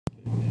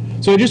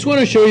So I just want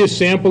to show you a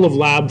sample of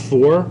Lab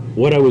 4,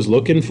 what I was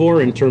looking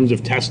for in terms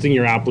of testing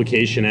your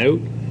application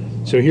out.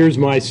 So here's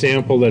my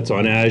sample that's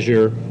on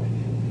Azure.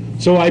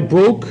 So I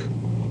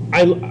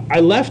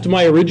left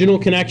my original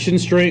connection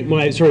string,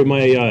 my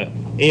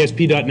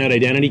ASP.NET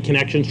identity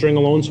connection string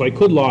alone, so I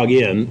could log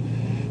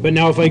in. But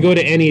now if I go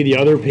to any of the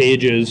other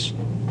pages,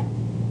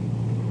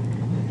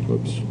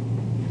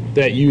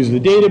 that use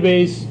the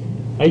database,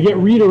 I get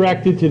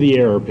redirected to the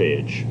error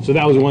page. So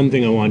that was one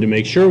thing I wanted to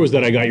make sure, was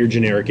that I got your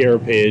generic error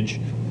page.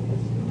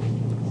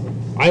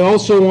 I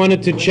also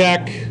wanted to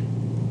check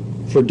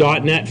for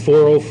 .NET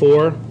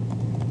 404.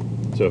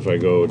 So if I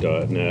go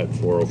 .NET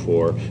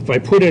 404, if I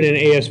put in an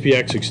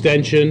ASPX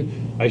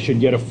extension, I should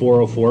get a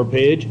 404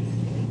 page.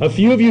 A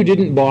few of you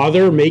didn't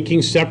bother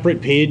making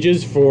separate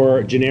pages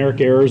for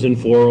generic errors in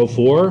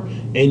 404,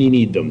 and you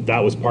need them. That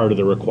was part of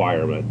the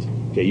requirement.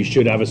 Okay, you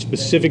should have a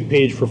specific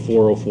page for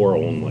 404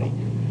 only.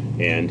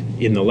 And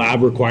in the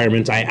lab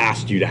requirements, I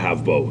asked you to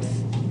have both.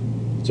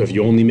 So if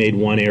you only made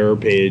one error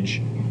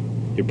page,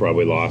 you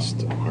probably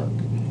lost a mark.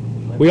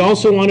 We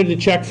also wanted to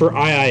check for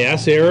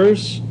IIS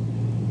errors.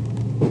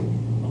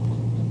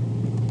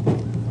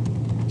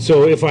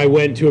 So if I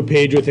went to a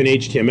page with an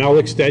HTML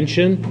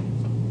extension,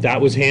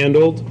 that was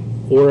handled.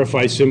 Or if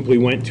I simply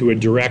went to a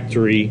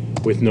directory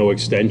with no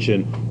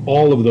extension,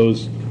 all of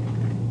those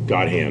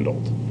got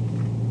handled.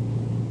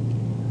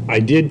 I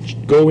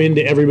did go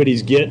into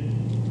everybody's Git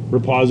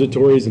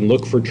repositories and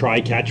look for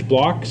try-catch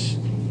blocks.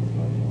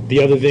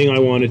 The other thing I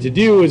wanted to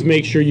do was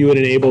make sure you had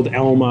enabled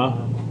Elma,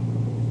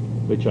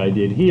 which I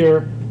did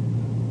here.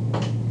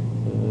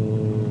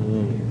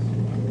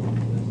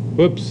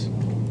 Whoops.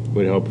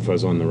 Would help if I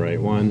was on the right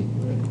one.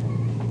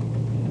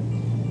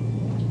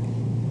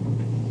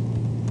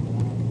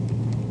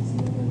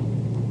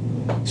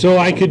 So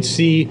I could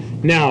see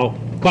now,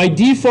 by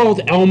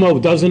default, Elmo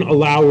doesn't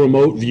allow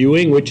remote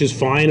viewing, which is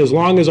fine as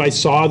long as I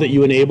saw that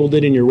you enabled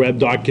it in your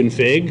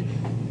web.config.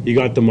 You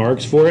got the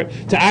marks for it.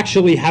 To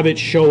actually have it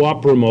show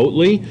up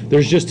remotely,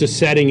 there's just a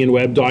setting in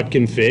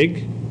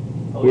web.config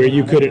where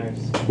you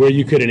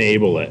could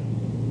enable it.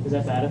 Is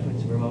that bad if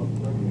it's remote?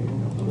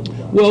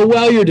 Well,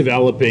 while you're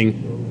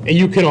developing, and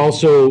you can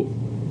also,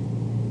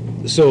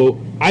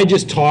 so I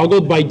just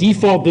toggled, by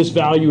default this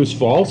value is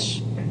false.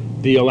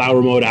 The allow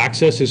remote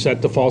access is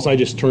set to false. I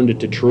just turned it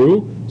to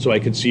true so I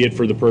could see it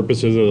for the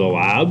purposes of the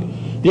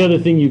lab. The other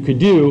thing you could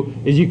do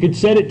is you could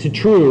set it to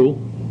true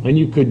and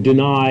you could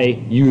deny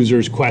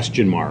users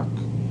question mark.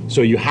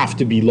 So you have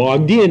to be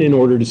logged in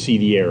order to see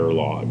the error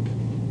log.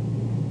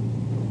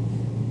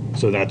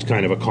 So that's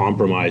kind of a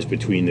compromise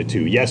between the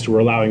two. Yes, we're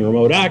allowing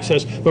remote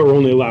access, but we're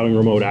only allowing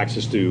remote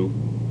access to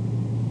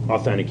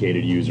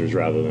authenticated users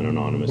rather than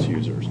anonymous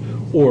users.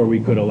 Or we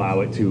could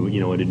allow it to,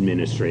 an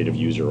administrative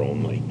user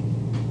only.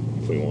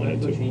 If we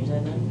wanted to. Change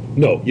that then?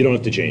 No, you don't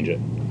have to change it.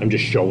 I'm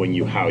just showing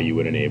you how you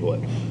would enable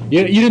it.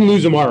 You didn't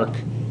lose a mark.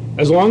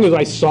 As long as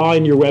I saw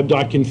in your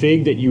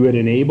web.config that you had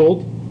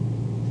enabled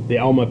the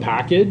Elma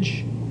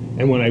package,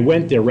 and when I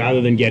went there, rather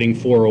than getting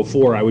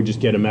 404, I would just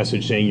get a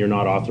message saying you're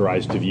not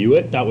authorized to view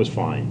it. That was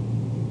fine.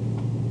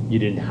 You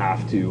didn't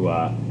have to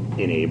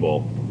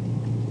enable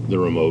the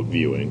remote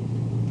viewing.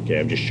 Okay,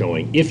 I'm just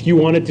showing. If you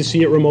wanted to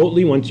see it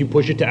remotely, once you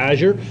push it to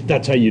Azure,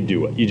 that's how you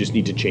do it. You just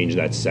need to change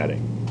that setting.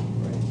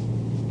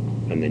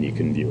 And then you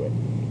can view it.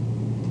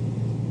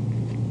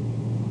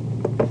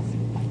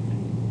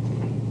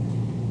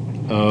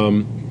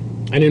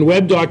 And in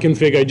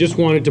web.config, I just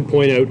wanted to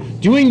point out,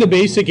 doing the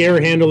basic error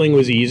handling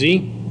was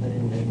easy.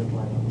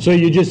 So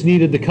you just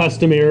needed the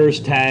custom errors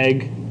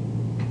tag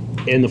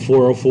and the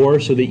 404,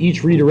 so they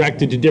each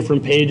redirected to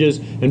different pages,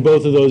 and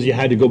both of those you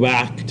had to go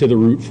back to the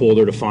root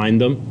folder to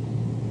find them.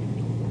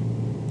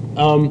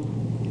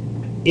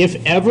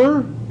 If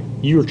ever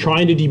you're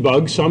trying to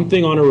debug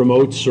something on a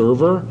remote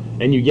server,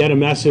 and you get a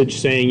message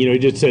saying, it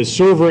just says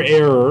server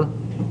error,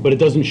 but it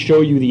doesn't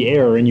show you the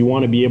error, and you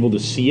want to be able to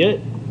see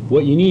it,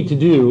 what you need to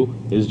do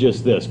is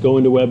just this. Go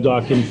into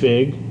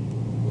web.config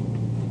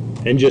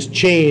and just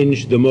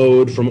change the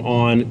mode from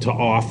on to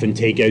off and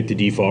take out the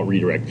default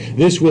redirect.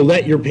 This will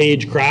let your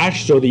page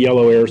crash so the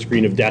yellow error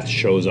screen of death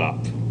shows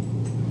up.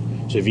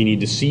 So if you need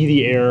to see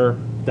the error,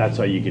 that's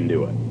how you can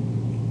do it.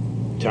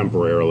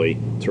 Temporarily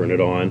turn it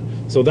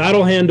on. So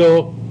that'll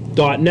handle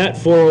 .NET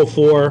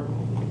 404.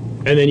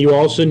 And then you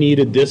also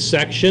needed this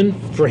section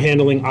for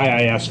handling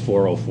IIS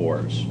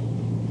 404s.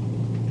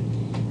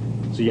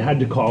 So you had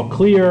to call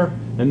clear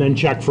and then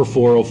check for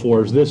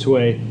 404s this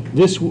way.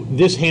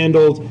 This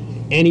handled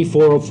any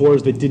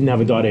 404s that didn't have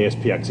a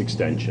 .aspx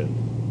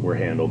extension were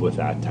handled with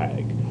that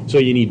tag. So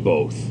you need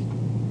both.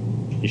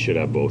 You should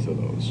have both of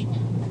those.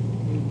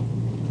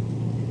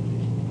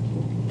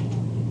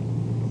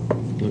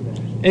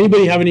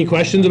 Anybody have any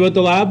questions about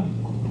the lab?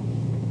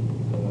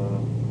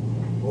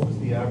 What was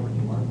the average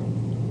markup?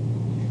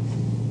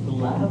 The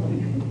lab?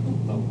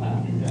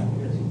 Yeah.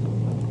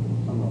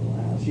 On the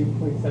lab.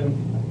 2.75.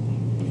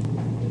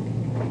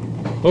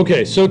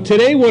 Okay, so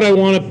today what I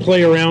want to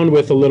play around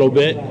with a little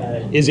bit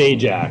is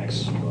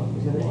AJAX.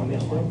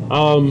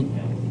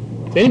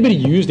 Anybody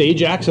used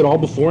AJAX at all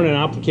before in an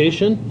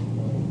application?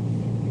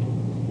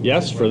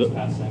 Yes, for the,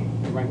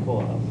 Run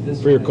co-op.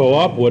 for your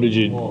co-op, what did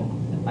you, Well,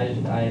 I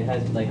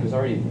had, like, it was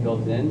already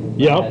built in. But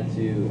Yep. I had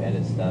to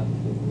edit stuff,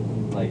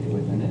 like,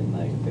 within it, and,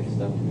 like, fix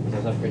stuff.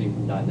 Because I was upgrading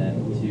from .NET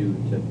 2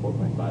 to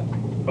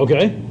 4.5.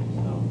 okay.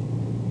 So,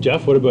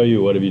 Jeff, what about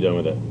you? What have you done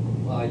with it?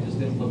 Well, I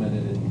just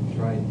implemented it and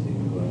tried to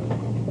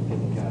get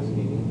the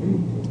cascading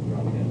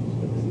drop-downs,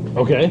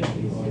 but Okay.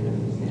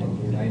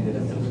 I ended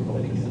up just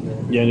coding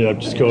it. You ended up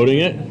just coding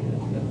it?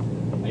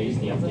 I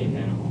used the update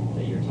panel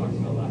that you were talking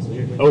about last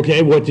week.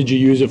 Okay, what did you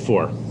use it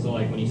for? So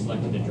like when you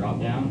selected the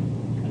drop down,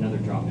 another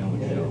drop down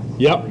would show.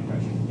 Yep.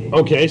 Refreshing the page.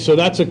 Okay, so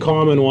that's a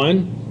common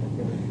one.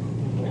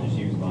 I just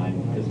used mine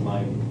because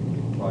my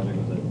project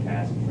was a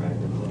task tracker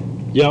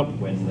thing. Yep.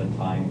 When the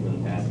time for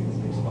the task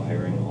is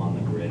expiring on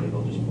the grid,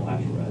 it'll just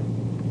flash red.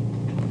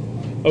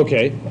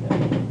 Okay.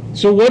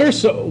 So what are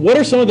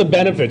some of the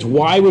benefits?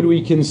 Why would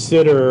we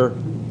consider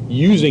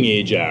using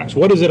AJAX?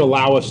 What does it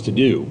allow us to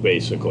do,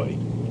 basically?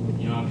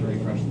 You don't have to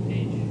refresh the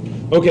page.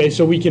 Okay,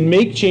 so we can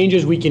make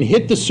changes, we can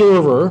hit the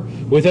server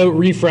without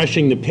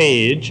refreshing the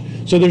page.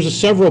 So there's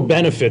several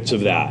benefits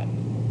of that.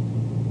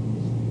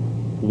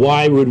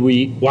 Why would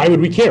we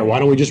care? Why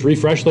don't we just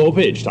refresh the whole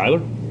page,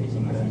 Tyler?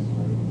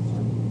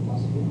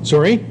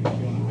 Sorry?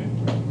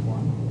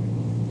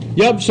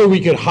 Yep, so we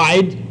could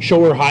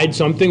show or hide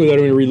something without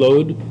having to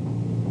reload.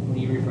 When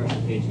you refresh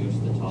the page, it goes to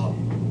the top,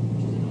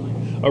 which is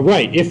annoying.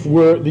 Right, if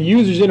the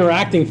user's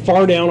interacting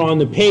far down on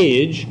the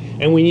page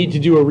and we need to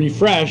do a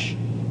refresh,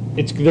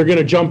 they're going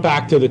to jump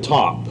back to the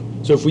top.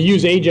 So if we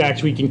use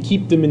AJAX, we can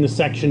keep them in the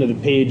section of the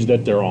page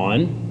that they're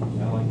on.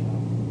 I like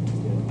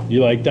that.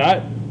 You like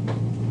that?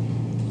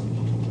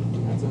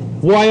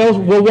 Why else?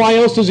 Well, why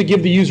else does it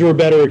give the user a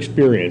better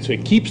experience?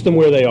 It keeps them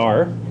where they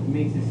are. It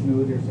makes it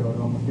smoother, so it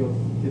almost feels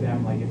to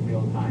them like it's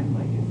real time,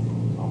 like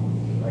it's almost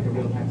like a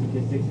real time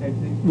statistics type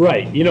thing.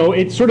 Right. You know,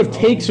 it sort of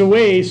takes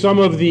away some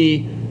of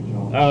the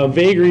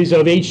vagaries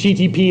of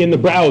HTTP in the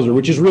browser,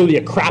 which is really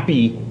a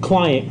crappy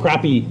client,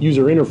 crappy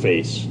user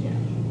interface.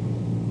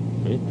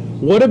 Right?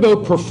 What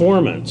about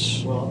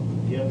performance? Well,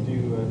 you have to,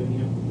 then you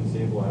have to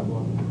disable ad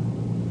block.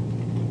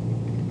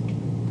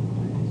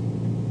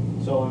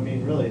 So, I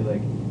mean, really,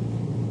 like,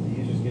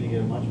 the user's gonna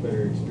get a much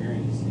better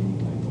experience seeing,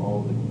 like,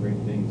 all the great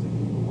things that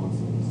Google wants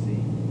them to see,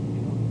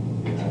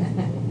 you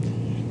know?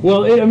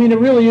 Well, I mean, it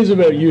really is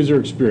about user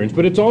experience,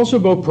 but it's also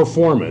about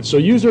performance. So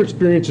user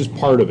experience is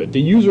part of it.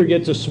 The user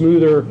gets a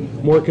smoother,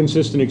 more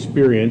consistent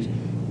experience,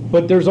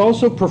 but there's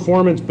also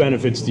performance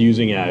benefits to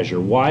using Azure.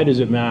 Why does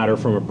it matter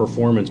from a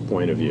performance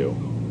point of view?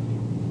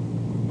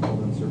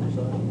 All on server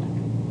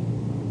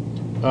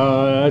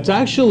side. It's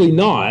actually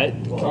not.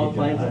 It's all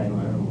client side.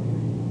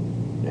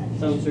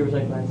 Some server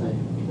side, client side.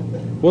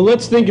 Well,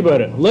 let's think about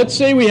it. Let's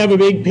say we have a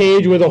big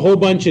page with a whole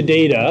bunch of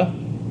data,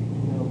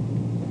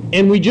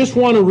 and we just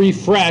want to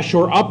refresh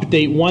or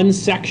update one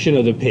section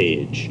of the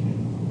page.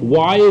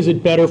 Why is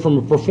it better from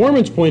a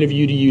performance point of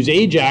view to use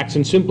AJAX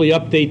and simply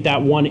update that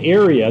one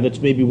area that's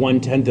maybe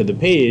 1/10 of the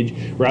page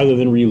rather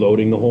than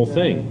reloading the whole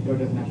thing? So it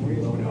doesn't have to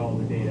reload all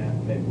the data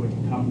that would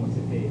come with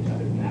the page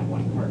other than that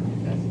one part.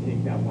 It has to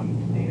take that one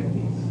data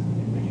piece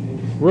and bring it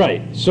in.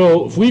 Right.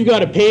 So if we've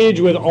got a page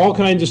with all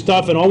kinds of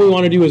stuff and all we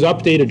want to do is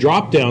update a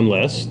drop-down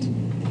list,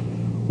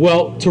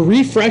 well, to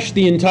refresh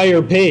the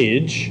entire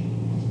page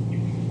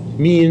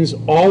means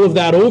all of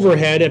that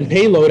overhead and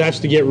payload has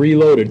to get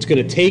reloaded. It's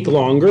going to take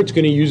longer. It's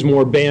going to use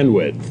more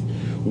bandwidth.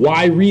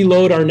 Why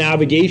reload our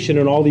navigation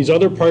and all these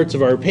other parts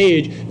of our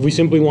page if we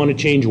simply want to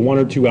change one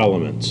or two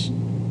elements?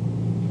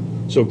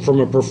 So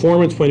from a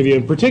performance point of view,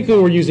 and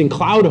particularly we're using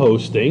cloud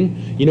hosting,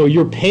 you know,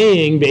 you're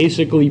paying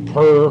basically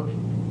per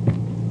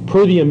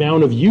the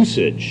amount of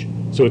usage.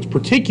 So it's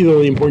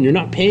particularly important. You're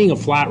not paying a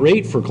flat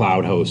rate for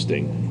cloud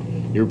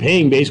hosting. You're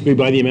paying basically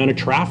by the amount of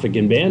traffic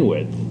and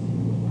bandwidth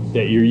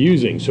that you're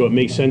using, so it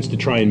makes sense to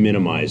try and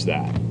minimize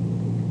that.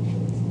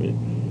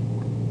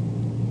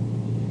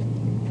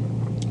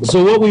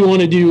 So what we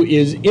want to do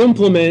is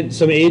implement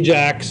some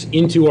AJAX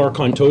into our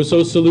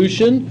Contoso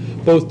solution,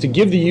 both to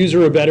give the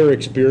user a better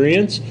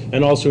experience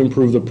and also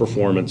improve the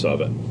performance of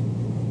it.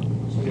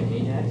 So the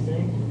AJAX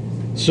thing?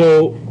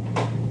 So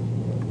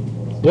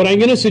what I'm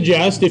going to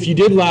suggest, if you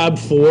did Lab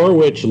 4,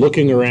 which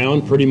looking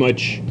around, pretty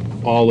much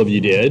all of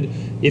you did,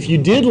 if you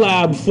did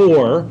Lab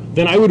 4,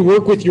 then I would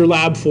work with your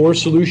Lab 4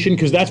 solution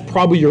because that's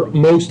probably your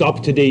most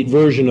up-to-date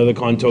version of the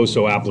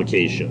Contoso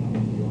application.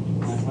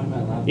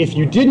 If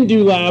you didn't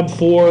do Lab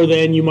 4,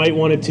 then you might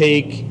want to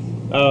take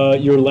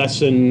your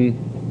lesson.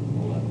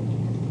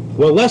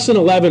 Well, lesson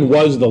 11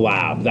 was the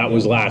lab. That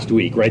was last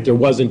week, right? There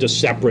wasn't a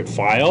separate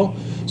file.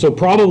 So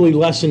probably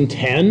lesson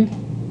 10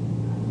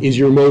 is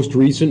your most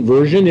recent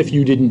version if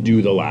you didn't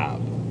do the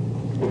lab.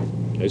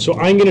 Okay, so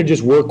I'm going to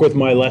just work with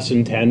my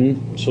lesson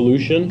 10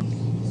 solution,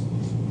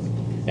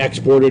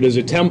 export it as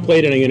a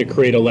template, and I'm going to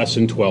create a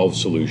lesson 12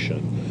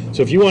 solution.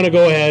 So if you want to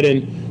go ahead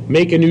and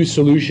make a new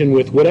solution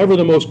with whatever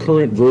the most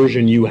current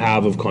version you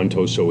have of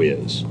Contoso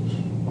is.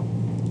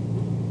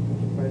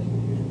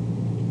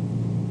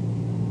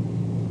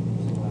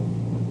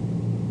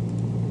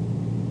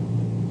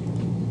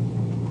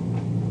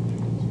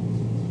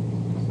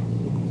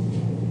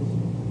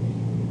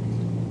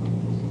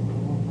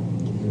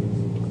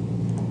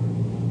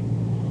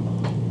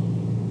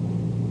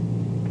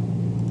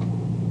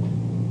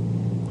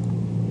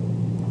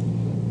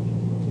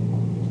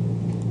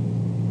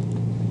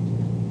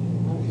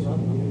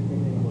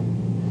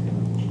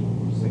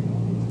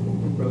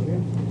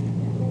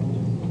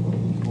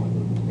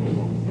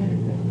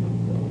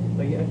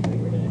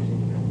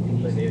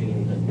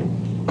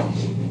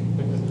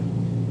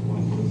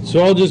 So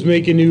I'll just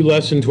make a new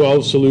lesson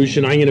 12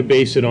 solution. I'm going to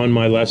base it on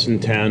my lesson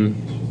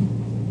 10.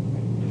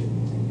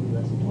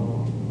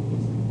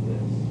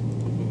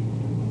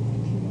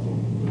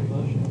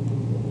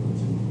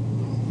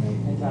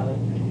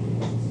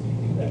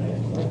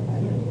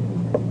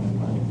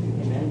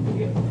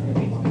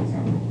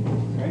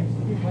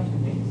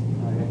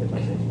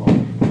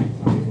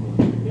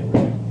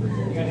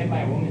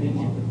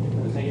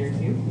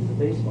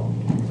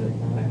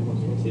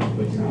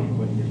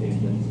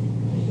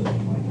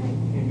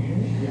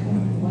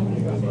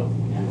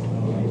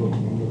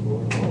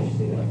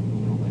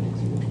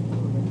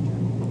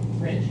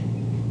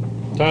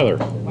 Tyler.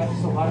 Why is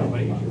it so hot,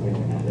 everybody?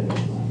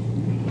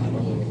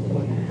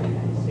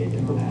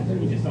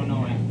 You just don't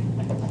know it.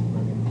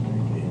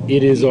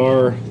 It is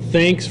our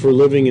thanks for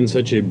living in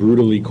such a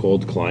brutally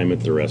cold climate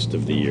the rest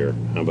of the year.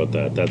 How about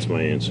that? That's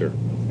my answer.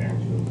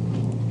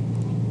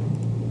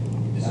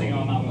 Just so you know,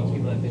 I'm not one of those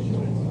people that bitches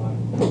when it's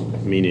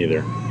hot. Me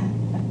neither.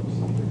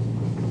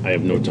 I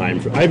have no time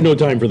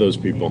for those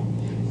people.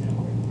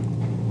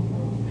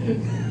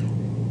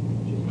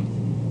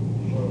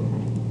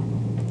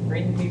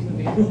 Brayden takes the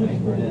baseball,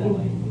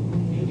 right?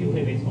 You do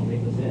play baseball, they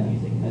listen to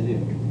music. I do.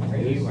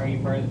 Are you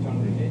part of the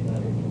tournament?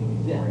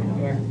 Yeah.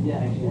 You are? Yeah,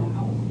 actually.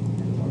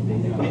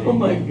 Oh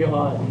my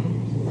god.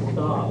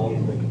 Stop.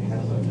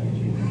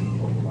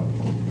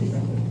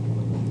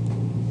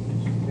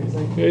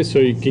 Okay, so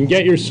you can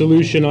get your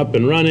solution up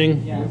and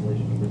running. Yeah. And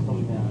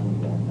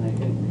I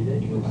couldn't read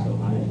it. It was so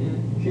high.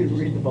 Should we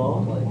read the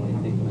ball? Like, I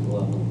think my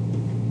glove.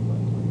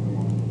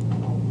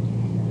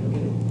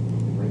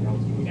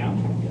 You down?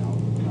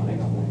 No, I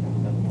got back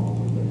on that ball.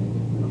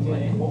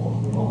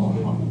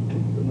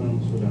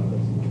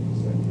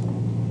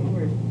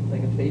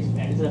 Like a face.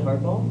 Is it a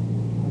hard ball?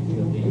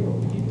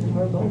 It's a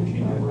hard ball.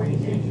 You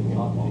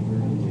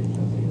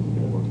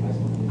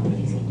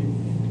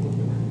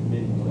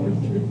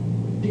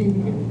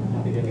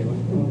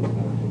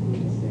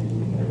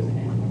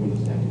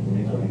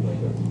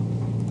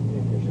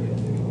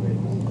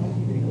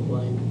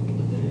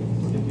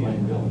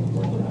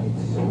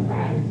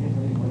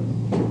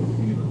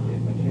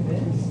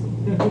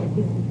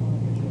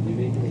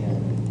make me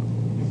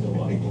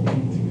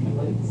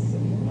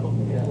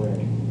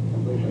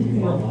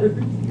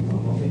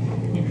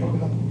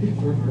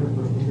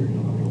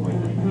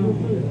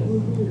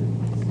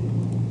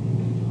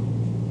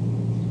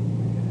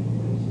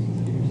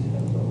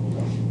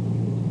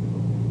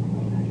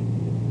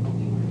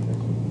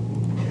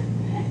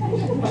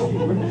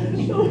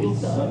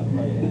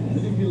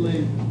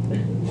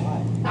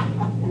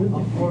At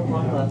 4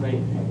 o'clock last night.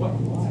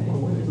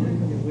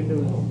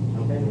 Windows.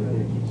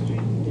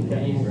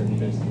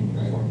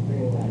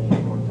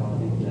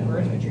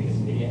 Where's my tree?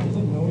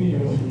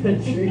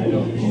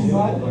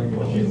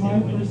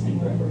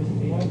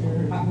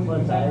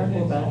 One side,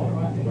 full back.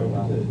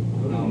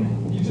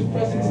 You just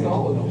press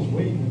install and just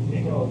wait.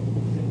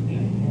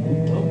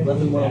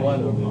 Lesson 101.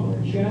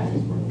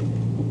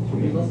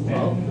 Lesson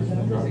 12.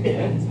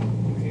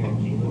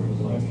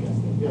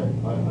 Yeah,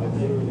 I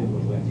literally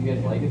was like. Do you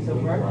guys like it so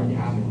far? I can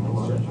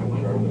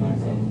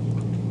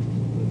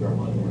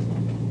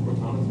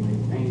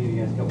give you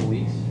guys a couple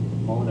weeks,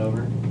 mull it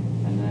over,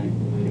 and then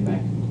get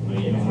back.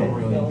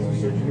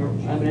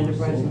 I'm an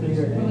enterprise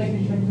computer. But like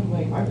in terms of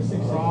like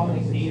raw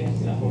like data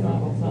stuff, it's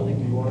not like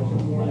you are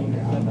more like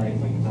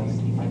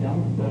I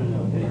don't. No.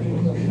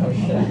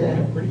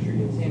 Pretty sure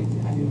you can.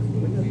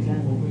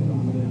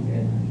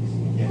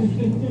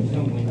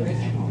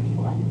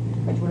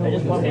 I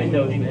just want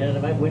Windows, man.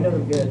 If I have Windows,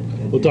 I'm good.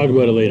 We'll talk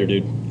about it later,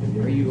 dude.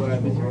 Are you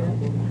busy right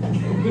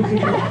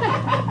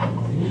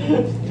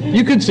now?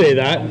 You could say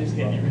that. I'm just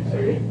kidding.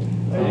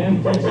 I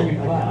am teaching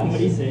your class. What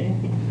do you say?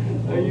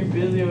 Are you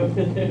busy over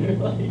there?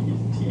 Like,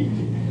 he's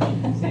teaching. I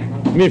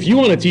mean, if you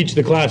want to teach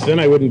the class, then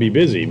I wouldn't be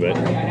busy, but I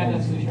have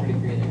that solution pretty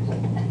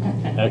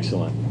creative.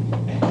 excellent.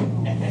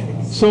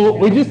 So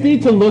we just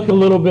need to look a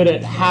little bit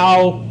at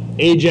how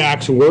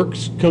AJAX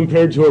works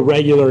compared to a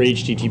regular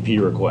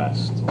HTTP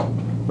request,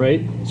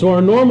 right? So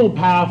our normal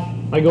path,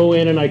 I go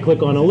in and I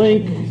click on a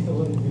link,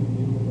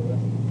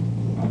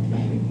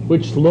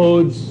 which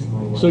loads.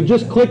 So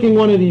just clicking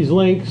one of these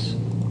links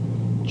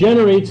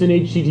generates an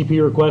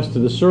HTTP request to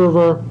the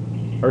server.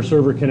 Our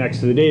server connects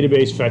to the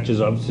database, fetches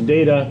up the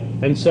data,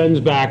 and sends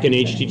back an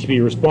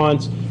HTTP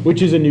response,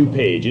 which is a new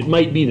page. It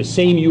might be the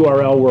same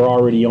URL we're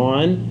already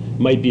on,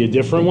 might be a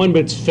different one,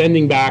 but it's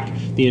sending back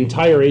the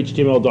entire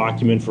HTML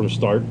document from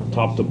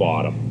top to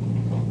bottom.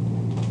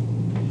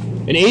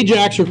 An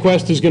AJAX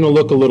request is going to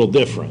look a little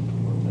different.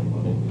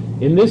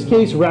 In this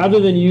case,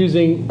 rather than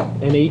using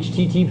an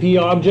HTTP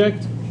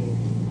object,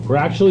 we're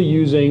actually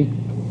using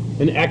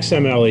an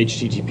XML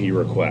HTTP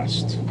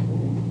request.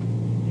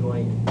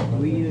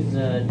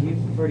 Do you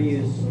prefer to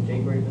use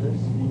jQuery for this?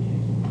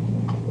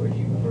 Or do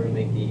you prefer to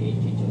make the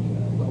HTTP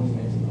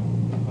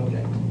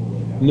object?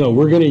 No,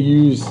 we're going to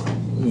use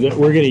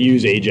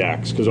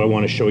AJAX because I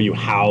want to show you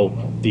how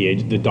the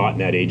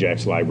 .NET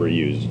AJAX library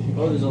used.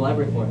 Oh, there's a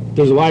library for it.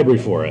 There's a library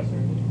for it.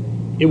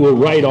 it will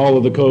write all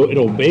of the code.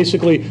 It'll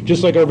basically,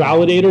 just like our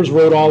validators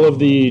wrote all of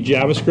the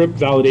JavaScript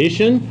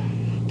validation,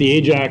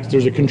 the AJAX,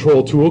 there's a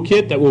control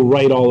toolkit that will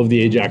write all of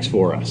the AJAX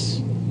for us.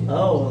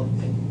 Oh,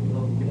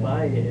 well,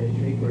 goodbye,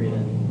 jQuery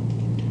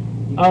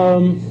then.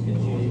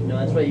 No,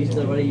 that's what I used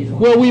to,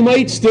 Well, we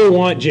might still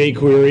want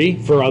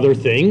jQuery for other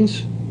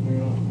things.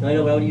 No, I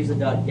know, but I would use the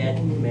 .get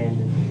command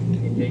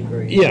in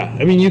jQuery. Yeah,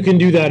 I mean, you can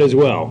do that as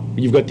well.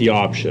 You've got the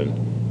option.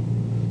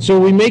 So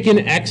we make an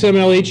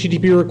XML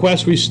HTTP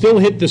request, we still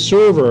hit the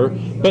server,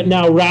 but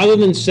now rather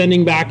than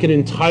sending back an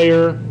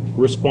entire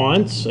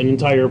response, an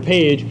entire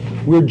page,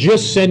 we're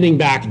just sending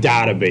back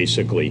data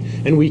basically.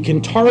 And we can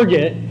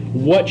target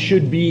what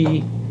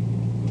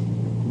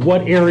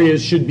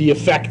areas should be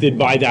affected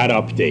by that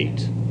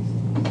update.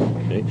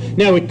 Okay.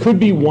 Now it could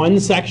be one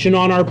section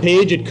on our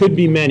page, it could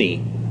be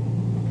many.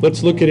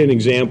 Let's look at an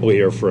example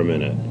here for a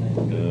minute.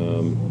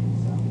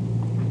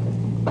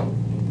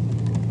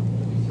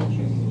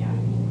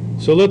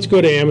 So let's go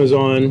to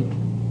Amazon.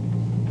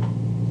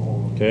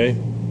 Okay.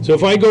 So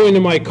if I go into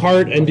my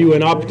cart and do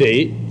an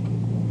update,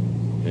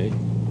 okay,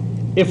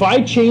 if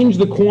I change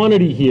the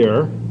quantity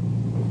here,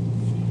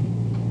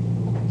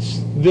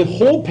 the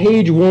whole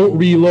page won't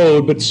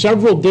reload, but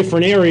several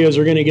different areas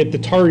are going to get the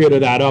target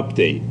of that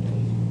update.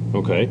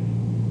 Okay.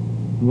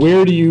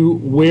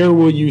 Where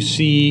will you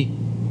see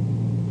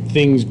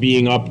things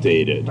being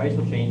updated? Price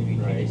will change if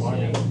you change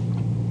quantity.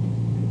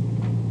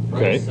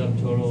 Okay. Price,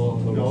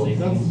 subtotal, total No, savings.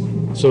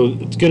 that's, So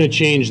it's going to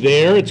change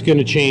there, it's going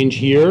to change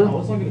here. no,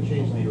 it's not gonna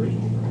change the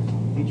original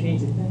price. You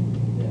change the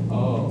thing.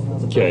 Oh.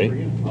 That's a price Okay. per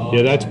unit.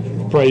 Yeah, that's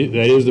price.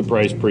 That is the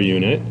price per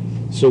unit.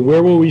 So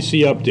where will we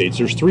see updates?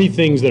 There's three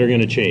things that are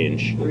going to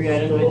change. 3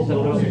 items, I just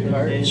have those in the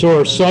cart. So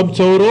our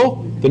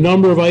subtotal, the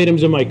number of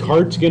items in my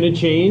cart's going to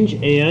change,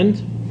 and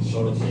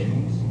Total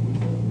savings.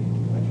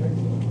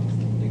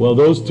 well,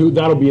 those two,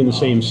 that'll be in the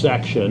same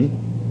section.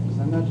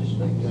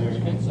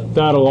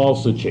 That'll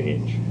also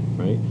change,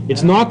 right?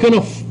 It's not going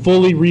to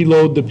fully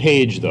reload the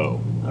page though.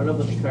 I don't know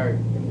about the cart.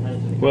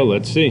 Well,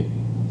 let's see,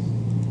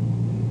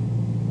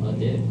 Well, it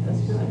did. That's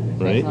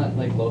good. right? That's not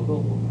like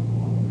local.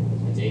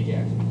 It's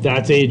AJAX.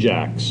 That's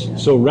AJAX.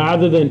 So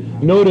rather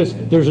than, notice,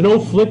 there's no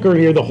flicker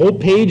here, the whole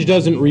page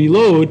doesn't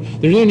reload,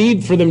 there's no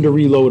need for them to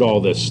reload all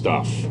this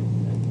stuff.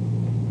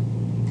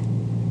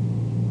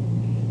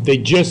 They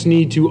just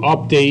need to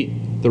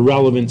update the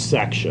relevant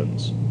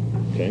sections,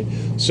 okay?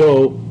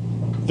 So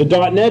the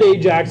 .NET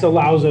AJAX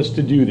allows us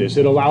to do this.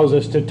 It allows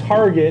us to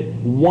target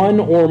one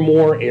or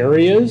more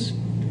areas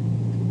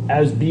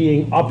as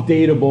being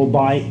updatable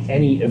by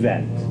any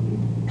event.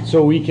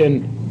 So we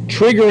can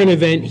trigger an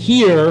event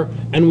here,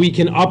 and we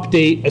can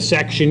update a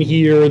section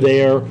here,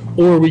 there,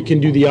 or we can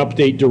do the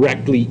update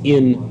directly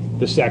in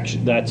the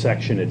section, that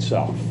section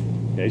itself.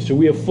 Okay, so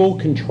we have full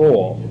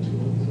control.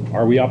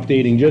 Are we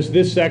updating just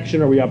this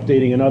section? Are we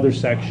updating another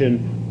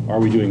section? Are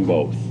we doing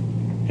both?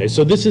 Okay,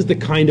 so this is the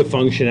kind of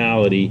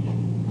functionality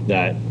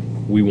that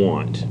we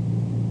want.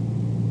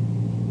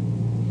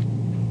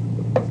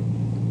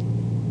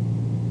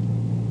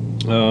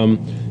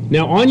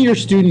 Now on your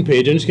student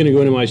page, I'm just going to go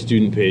into my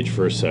student page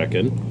for a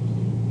second.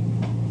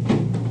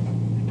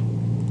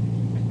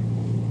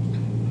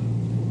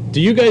 Do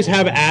you guys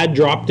have add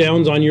drop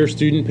downs on your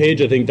student page?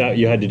 I think that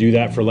you had to do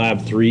that for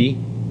Lab 3.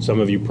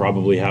 Some of you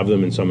probably have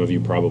them and some of you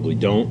probably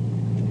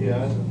don't.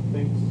 Yeah, I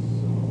think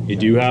so. You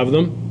do have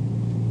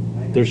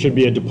them? There should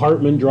be a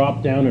department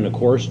drop down and a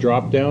course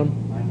drop down.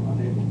 I'm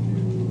unable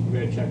We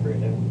gotta check right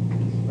there.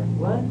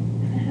 What?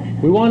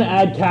 We want to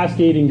add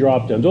cascading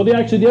drop downs. Well,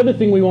 actually, the other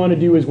thing we want to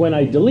do is when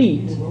I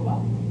delete,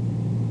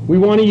 we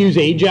want to use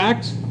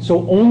AJAX,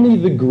 so only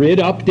the grid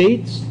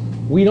updates.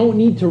 We don't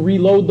need to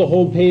reload the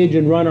whole page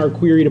and run our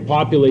query to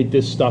populate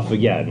this stuff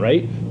again,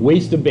 right?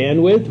 Waste of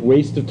bandwidth,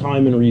 waste of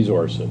time and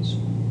resources.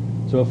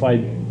 So if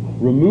I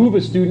remove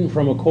a student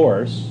from a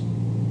course,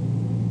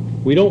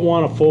 we don't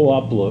want a full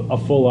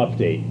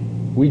update.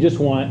 We just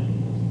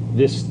want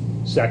this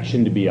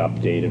section to be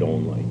updated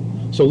only.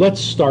 So let's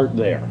start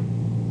there.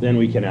 Then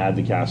we can add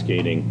the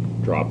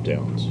cascading drop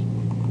downs.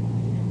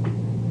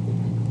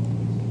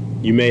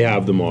 You may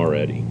have them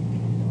already.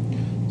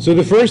 So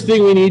the first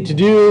thing we need to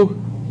do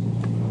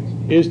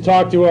is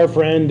talk to our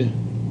friend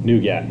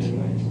NuGet.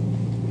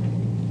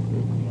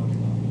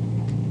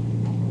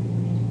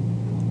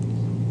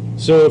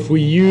 So if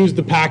we use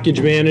the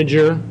package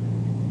manager,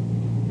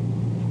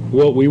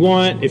 what we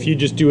want, if you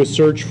just do a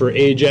search for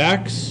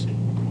AJAX,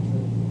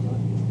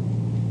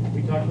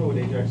 We talked about what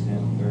AJAX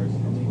stands for.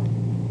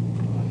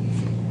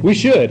 we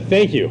should,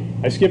 thank you.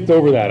 I skipped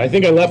over that. I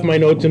think I left my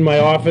notes in my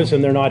office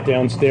and they're not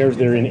downstairs,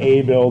 they're in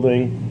A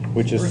building,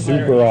 which is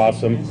super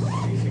awesome.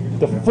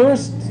 The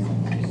first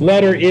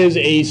letter is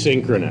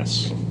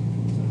asynchronous.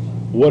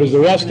 What is the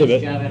rest of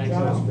it? Java and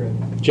XML.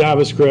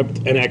 JavaScript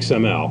and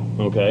XML,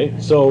 okay?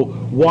 So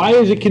why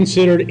is it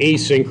considered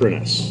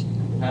asynchronous?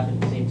 It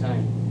happened at the same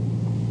time.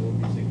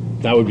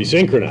 That would be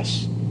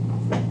synchronous.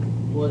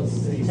 Well,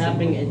 it's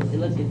happening,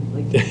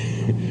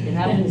 it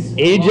happens.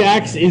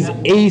 AJAX is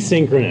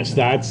asynchronous.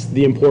 That's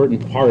the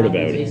important part about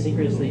it.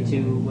 Asynchronously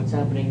to what's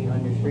happening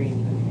on your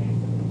screen.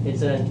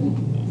 It's a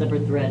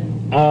separate thread.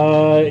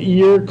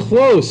 You're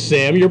close,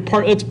 Sam.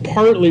 That's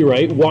partly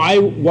right. Why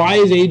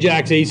is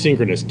AJAX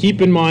asynchronous?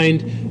 Keep in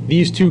mind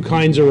these two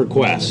kinds of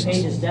requests. The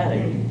page is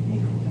static.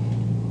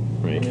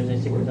 Right. And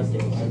there's asynchronous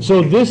updates.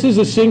 So this is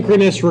a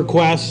synchronous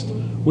request.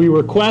 We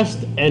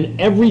request and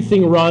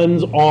everything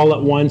runs all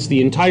at once.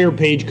 The entire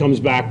page comes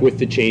back with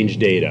the change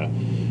data.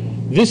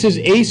 This is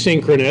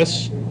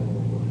asynchronous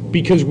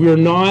because we're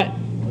not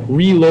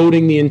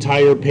reloading the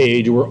entire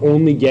page. We're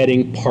only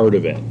getting part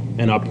of it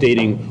and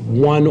updating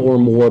one or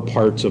more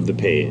parts of the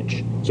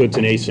page. So it's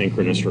an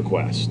asynchronous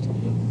request.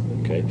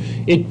 Okay.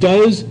 It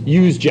does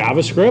use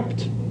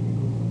JavaScript,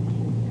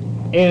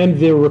 and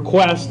the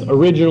request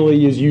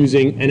originally is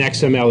using an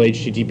XML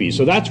HTTP.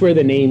 So that's where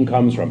the name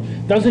comes from.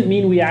 Doesn't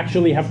mean we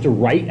actually have to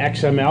write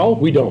XML.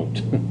 We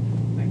don't.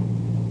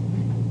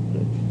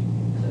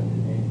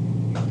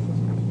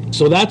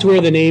 So that's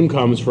where the name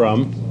comes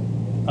from.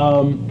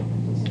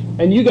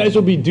 And you guys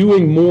will be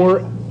doing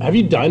more. Have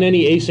you done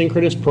any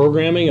asynchronous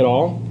programming at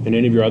all in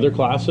any of your other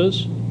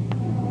classes?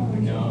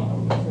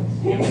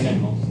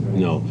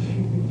 No.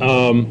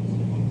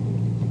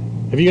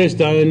 Have you guys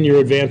done your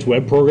advanced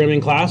web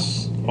programming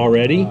class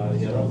already?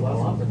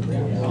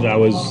 That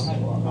was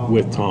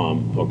with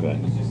Tom. Okay.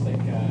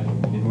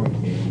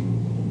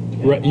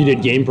 You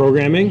did game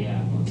programming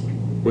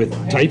with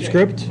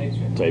TypeScript?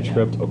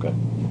 TypeScript. Okay.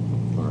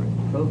 All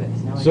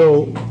right.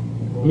 So,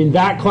 I mean,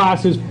 that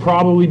class is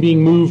probably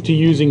being moved to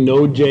using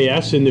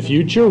Node.js in the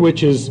future,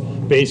 which is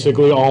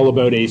basically all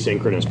about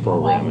asynchronous Why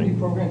programming. do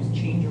programs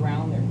change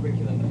around their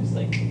curriculum? It's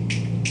like,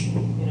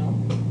 you know,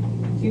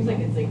 seems like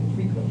it's like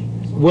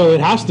frequent. Well, it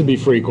has to be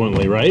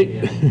frequently, right?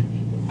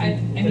 I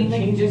mean,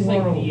 like just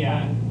like the.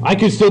 I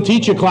could still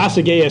teach a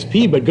classic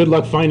ASP, but good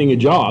luck finding a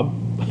job,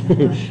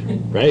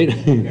 right?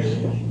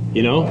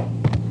 You know,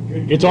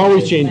 it's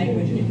always changing.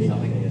 Languages and stuff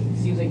like this. It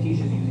seems like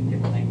teachers using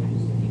different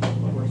languages to teach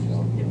versus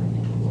different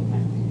things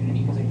sometimes. You know what I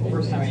mean? Because like the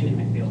first time I did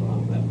my field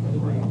class, that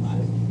was right on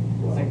class.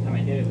 The second time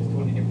I did it was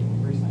totally different from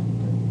the first time.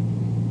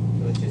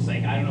 So it's just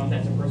like I don't know if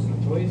that's a personal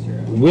choice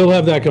or. We'll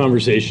have that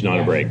conversation on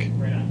a break.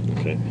 Right on.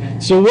 Okay.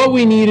 So what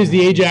we need is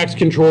the AJAX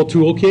control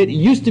toolkit. It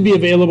used to be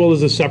available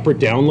as a separate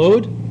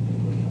download.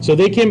 So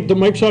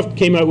Microsoft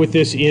came out with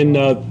this in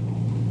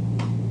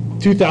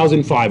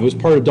 2005. It was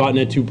part of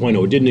 .NET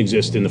 2.0. It didn't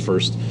exist in the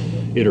first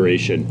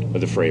iteration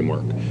of the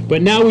framework.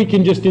 But now we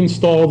can just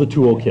install the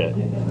toolkit.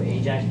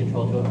 AJAX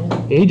control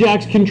toolkit.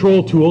 AJAX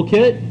control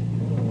toolkit.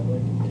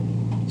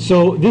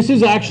 So this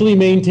is actually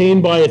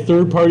maintained by a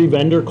third-party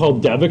vendor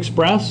called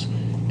DevExpress,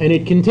 and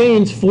it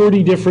contains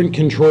 40 different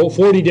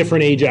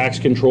AJAX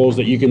controls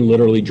that you can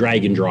literally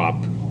drag and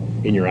drop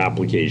in your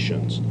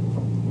applications.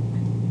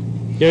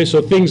 Okay,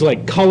 so things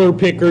like color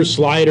pickers,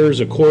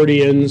 sliders,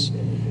 accordions.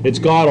 It's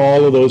got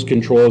all of those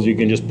controls. You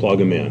can just plug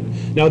them in.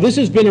 Now, this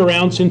has been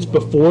around since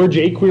before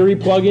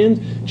jQuery plugins.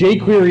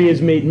 jQuery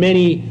has made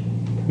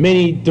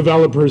many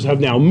developers have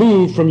now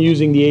moved from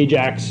using the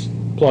AJAX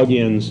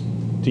plugins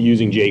to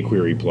using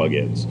jQuery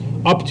plugins.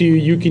 Up to you,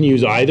 you can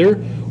use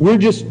either. We're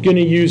just going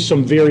to use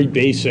some very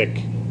basic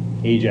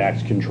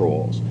AJAX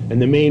controls. And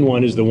the main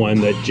one is the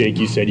one that Jake,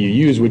 you said you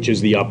use, which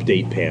is the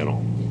update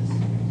panel.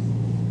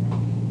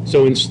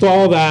 So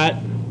install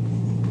that.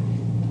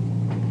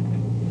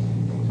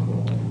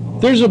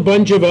 There's a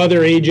bunch of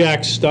other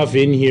AJAX stuff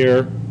in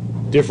here,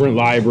 different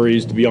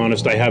libraries. To be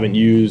honest, I haven't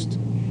used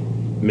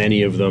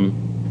many of them.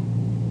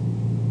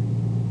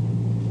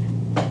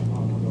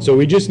 So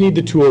we just need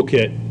the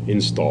toolkit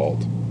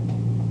installed.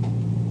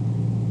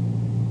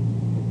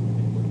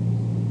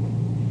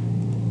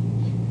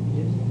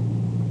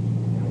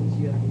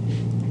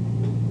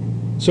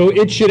 So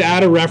it should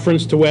add a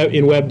reference to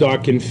in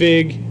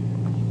web.config.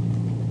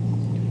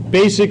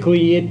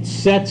 Basically, it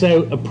sets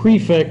out a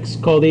prefix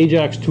called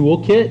AJAX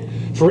toolkit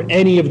for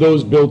any of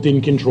those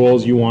built-in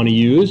controls you want to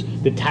use.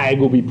 The tag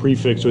will be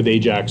prefixed with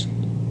AJAX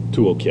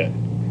toolkit,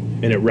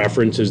 and it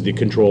references the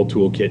control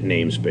toolkit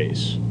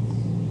namespace.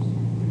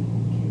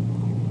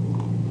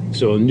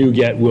 So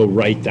NuGet will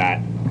write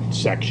that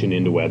section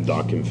into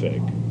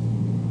web.config.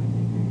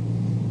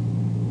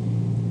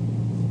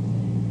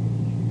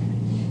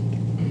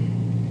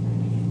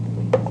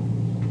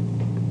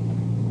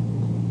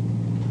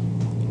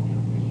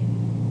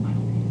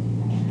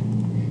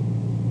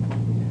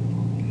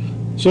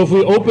 So if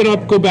we open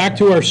up, go back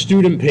to our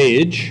student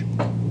page,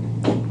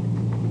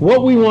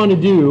 what we want to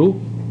do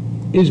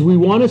is we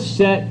want to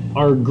set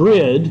our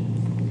grid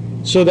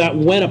so that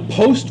when a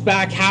post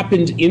back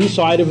happens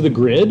inside of the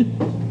grid,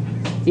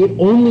 it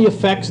only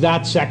affects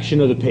that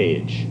section of the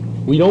page.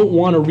 We don't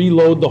want to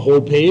reload the whole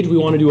page. We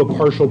want to do a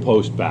partial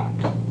post back.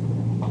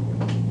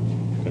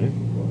 Okay.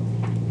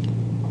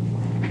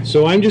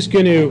 So I'm just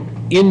going to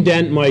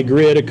indent my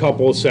grid a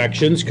couple of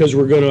sections because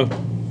we're going to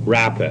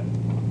wrap it.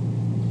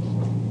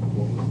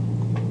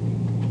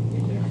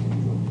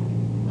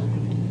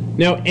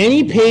 Now,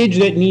 any page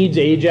that needs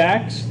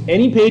AJAX,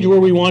 any page where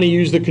we want to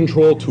use the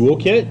control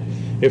toolkit,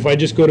 if I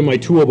just go to my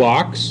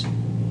toolbox,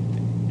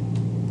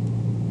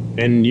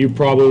 And you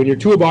probably, when your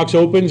toolbox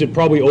opens, it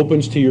probably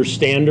opens to your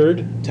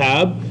standard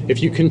tab.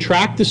 If you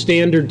contract the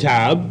standard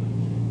tab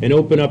and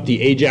open up the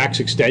AJAX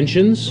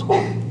extensions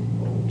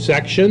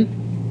section,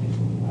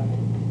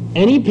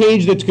 any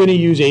page that's going to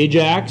use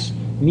AJAX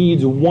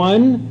needs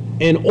one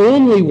and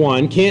only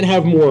one, can't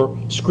have more,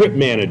 script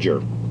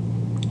manager.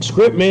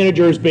 Script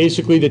manager is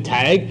basically the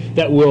tag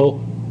that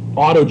will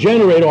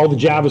auto-generate all the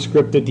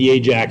JavaScript that the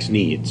AJAX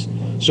needs.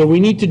 So we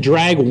need to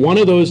drag one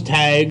of those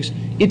tags.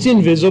 It's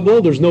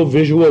invisible, there's no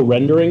visual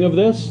rendering of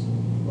this.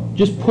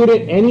 Just put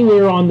it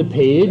anywhere on the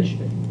page.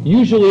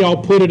 Usually I'll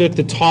put it at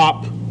the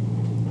top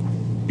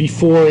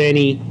before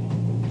any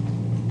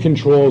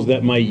controls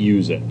that might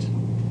use it.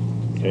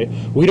 Okay?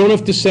 We don't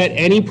have to set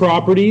any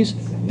properties.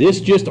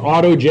 This just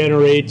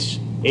auto-generates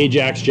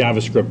AJAX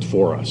JavaScript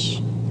for us.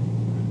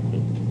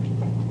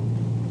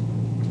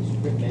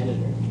 Script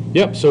manager.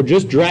 Yep, so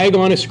just drag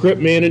on a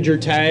script manager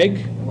tag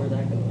And where'd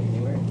that go?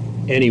 Anywhere?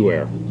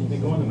 anywhere. Did they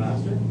go in the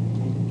master?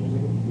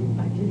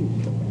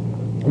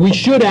 We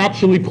should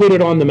actually put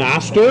it on the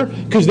master,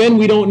 because then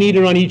we don't need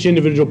it on each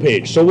individual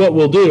page. So what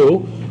we'll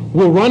do,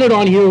 we'll run it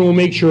on here and we'll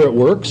make sure it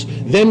works.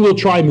 Then we'll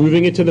try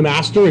moving it to the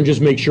master and just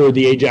make sure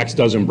the AJAX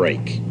doesn't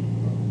break.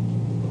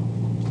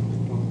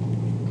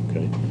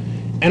 Okay.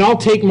 And I'll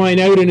take mine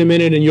out in a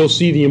minute and you'll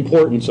see the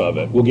importance of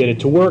it. We'll get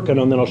it to work and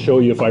then I'll show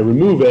you if I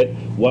remove it,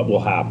 what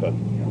will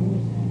happen.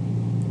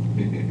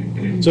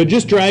 So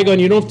just drag on,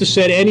 you don't have to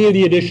set any of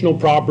the additional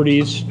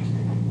properties.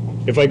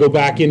 If I go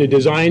back into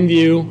design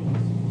view,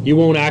 you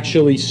won't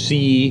actually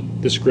see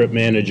the script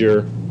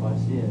manager. Oh, I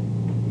see it.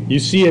 You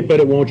see it, but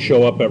it won't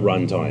show up at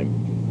runtime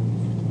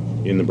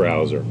in the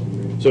browser.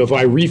 So if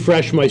I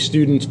refresh my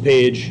student's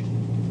page,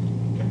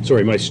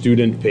 sorry, my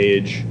student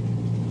page,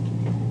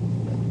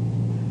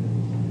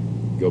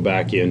 go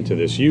back into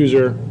this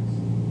user,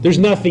 there's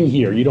nothing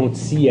here. You don't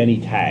see any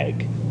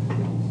tag.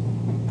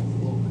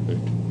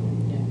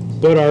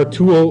 But our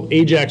tool,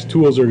 AJAX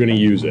tools, are going to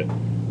use it.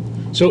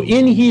 So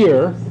in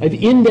here, I've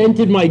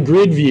indented my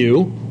grid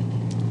view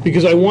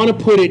because I want to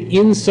put it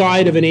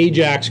inside of an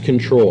AJAX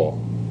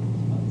control.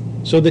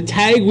 So the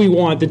tag we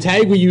want, the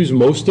tag we use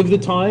most of the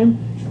time,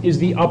 is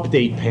the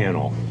update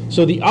panel.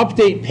 So the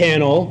update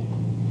panel,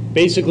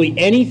 basically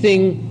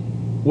anything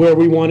where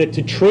we want it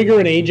to trigger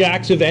an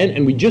AJAX event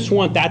and we just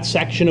want that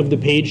section of the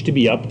page to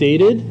be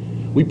updated,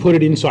 we put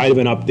it inside of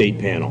an update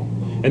panel.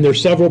 And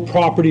there's several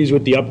properties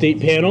with the update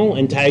panel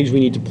and tags we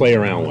need to play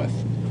around with.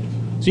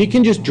 So you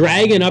can just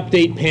drag an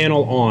update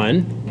panel on,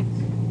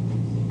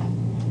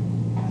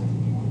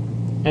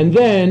 and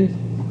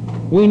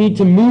then we need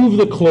to move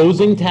the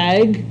closing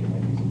tag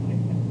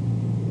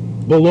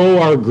below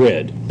our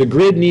grid. The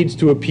grid needs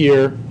to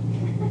appear,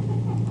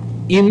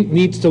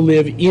 needs to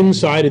live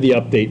inside of the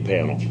update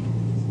panel.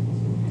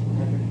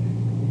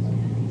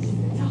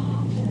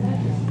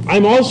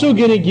 I'm also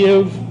going to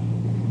give,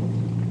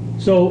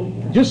 so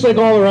just like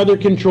all our other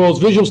controls,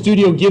 Visual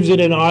Studio gives it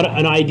an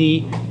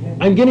ID.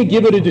 I'm going to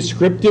give it a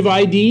descriptive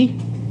ID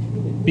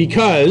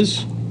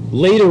because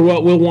later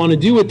what we'll want to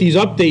do with these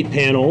update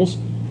panels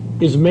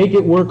is make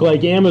it work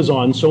like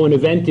Amazon, so an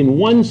event in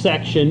one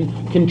section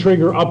can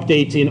trigger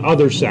updates in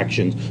other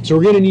sections. So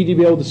we're going to need to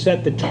be able to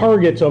set the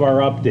targets of our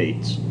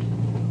updates.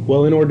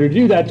 Well, in order to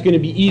do that, it's going to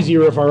be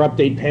easier if our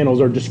update panels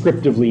are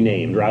descriptively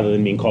named rather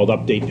than being called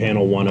update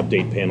panel 1,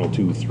 update panel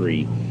 2,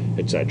 3,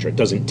 etc. It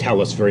doesn't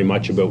tell us very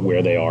much about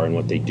where they are and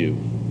what they do.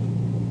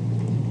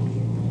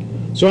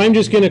 So I'm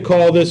just going to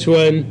call this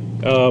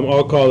one,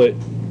 I'll call it,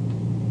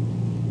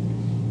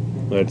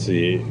 let's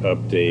see,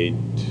 update,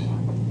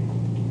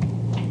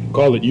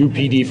 call it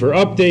UPD for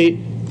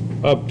update,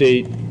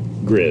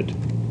 update grid.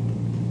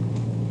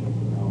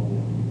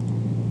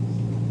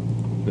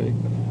 Okay.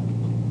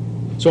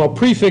 So I'll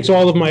prefix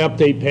all of my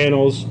update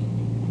panels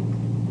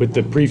with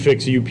the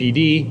prefix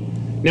UPD.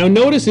 Now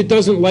notice it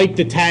doesn't like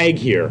the tag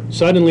here.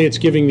 Suddenly it's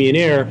giving me an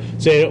error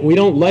saying we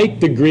don't like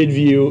the grid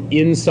view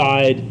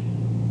inside,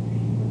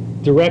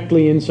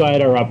 directly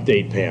inside our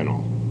update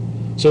panel.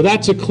 So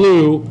that's a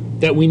clue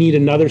that we need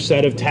another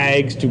set of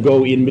tags to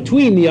go in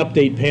between the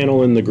update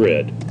panel and the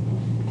grid.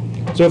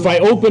 So if I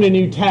open a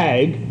new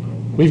tag,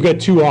 we've got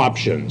two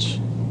options.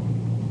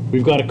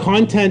 We've got a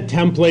content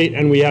template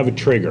and we have a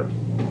trigger.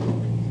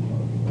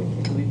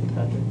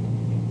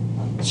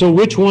 So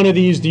which one of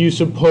these do you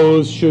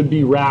suppose should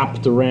be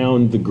wrapped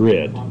around the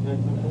grid?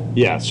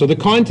 Yeah, so the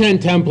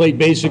content template,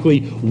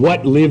 basically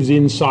what lives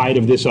inside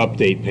of this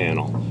update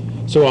panel.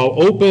 So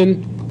I'll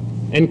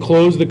open and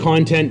close the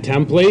content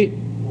template,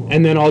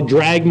 and then I'll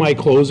drag my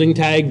closing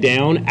tag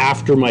down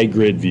after my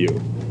grid view.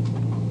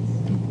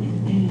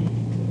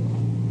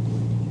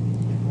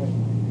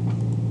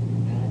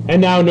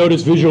 And now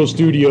notice Visual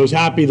Studio is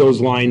happy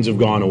those lines have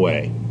gone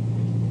away.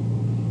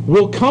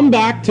 We'll come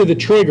back to the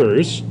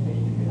triggers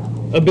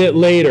a bit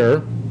later,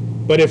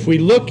 but if we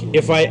look,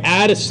 if I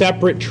add a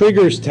separate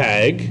triggers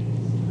tag,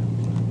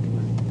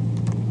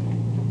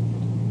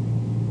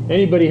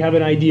 anybody have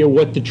an idea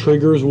what the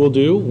triggers will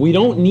do? We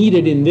don't need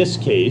it in this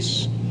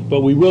case,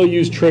 but we will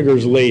use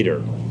triggers later.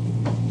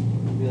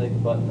 It'd be like the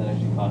button that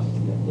actually causes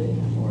the update,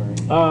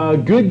 or?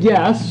 Good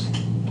guess.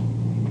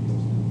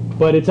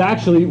 But it's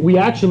actually, we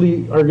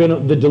actually are gonna,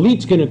 the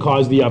delete's gonna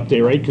cause the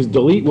update, right? Because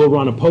delete will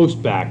run a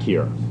post back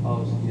here.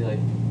 Oh, so you like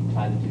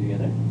tie the two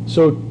together?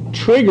 So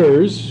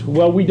triggers,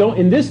 well, we don't,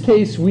 in this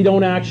case, we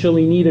don't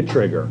actually need a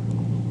trigger,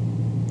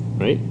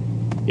 right?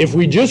 If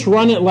we just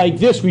run it like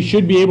this, we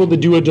should be able to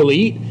do a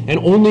delete, and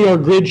only our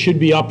grid should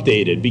be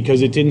updated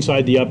because it's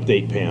inside the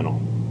update panel.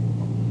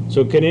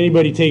 So can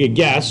anybody take a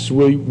guess?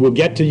 We'll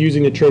get to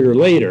using the trigger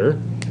later.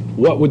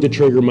 What would the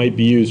trigger might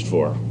be used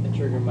for? The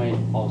trigger might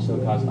also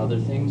cause other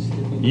things to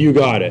be. You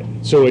got it.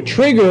 So a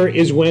trigger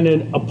is when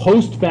a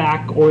post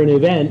back or an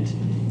event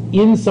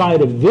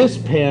inside of this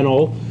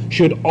panel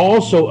should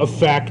also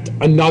affect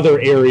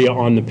another area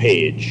on the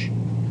page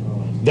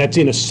that's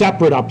in a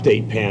separate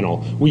update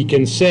panel. We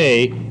can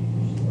say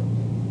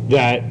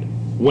that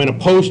when a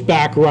post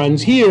back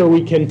runs here,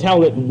 we can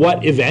tell it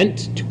what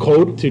event to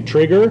code to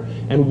trigger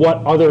and what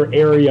other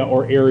area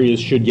or areas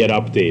should get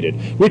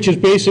updated, which is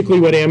basically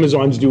what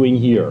Amazon's doing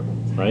here,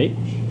 right?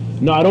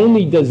 Not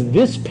only does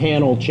this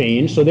panel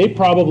change, so they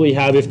probably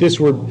have, if this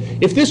were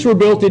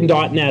built in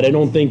 .NET, I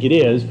don't think it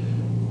is,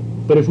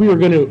 but if we were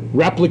going to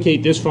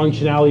replicate this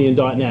functionality in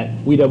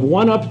 .NET, we'd have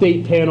one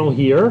update panel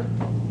here.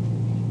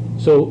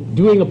 So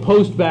doing a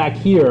post back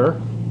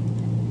here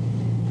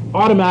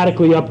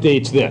automatically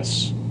updates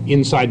this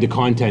inside the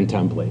content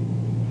template.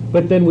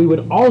 But then we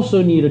would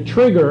also need a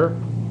trigger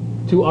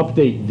to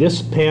update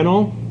this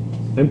panel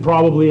and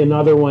probably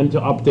another one to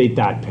update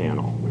that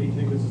panel. What do you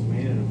think this is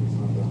made of if it's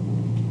not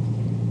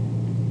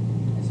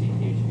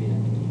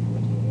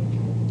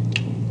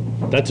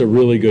done? That's a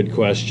really good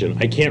question.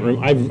 I can't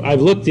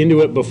I've looked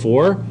into it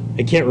before.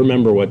 I can't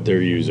remember what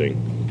they're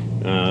using.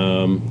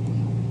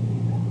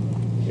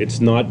 It's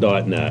not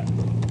 .NET.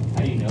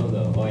 How do you know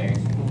though? Oh, yeah,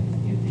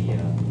 give the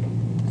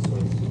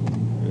source.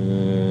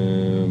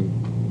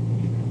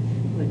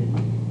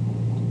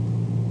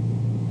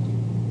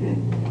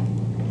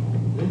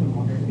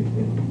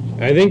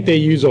 I think they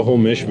use a whole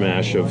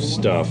mishmash of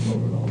stuff.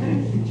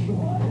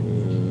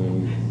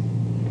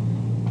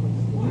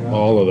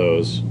 All of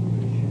those.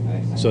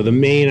 So the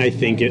main, I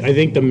think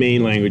the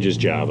main language is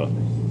Java.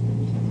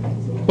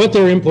 But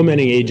they're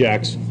implementing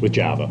AJAX with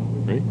Java,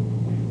 right?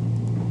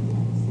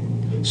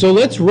 So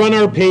let's run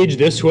our page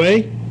this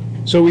way.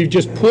 So we've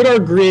just put our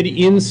grid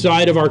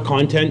inside of our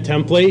content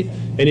template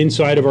and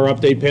inside of our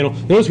update panel.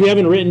 Notice we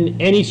haven't written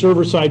any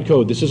server-side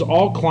code. This is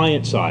all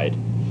client-side.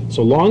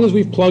 So long as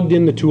we've plugged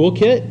in the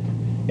toolkit,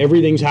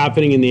 everything's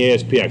happening in the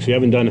ASPX. We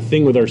haven't done a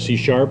thing with our C#.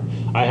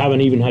 I haven't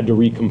even had to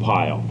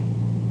recompile.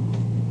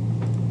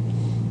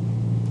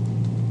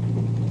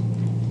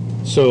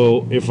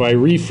 So if I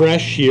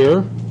refresh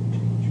here,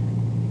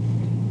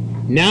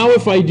 now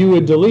if I do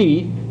a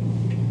delete,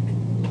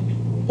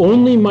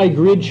 only my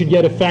grid should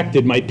get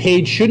affected. My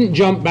page shouldn't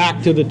jump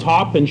back to the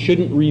top and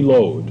shouldn't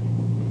reload.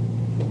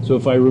 So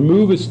if I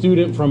remove a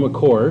student from a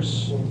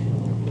course,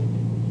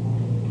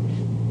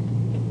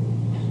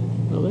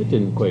 well, that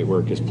didn't quite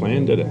work as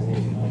planned, did it?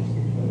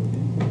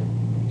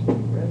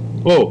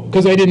 Oh,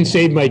 because I didn't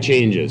save my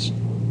changes.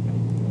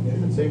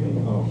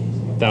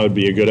 That would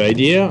be a good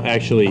idea.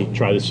 Actually,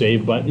 try the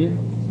save button.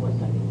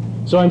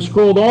 So I'm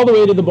scrolled all the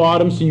way to the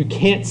bottom so you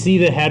can't see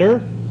the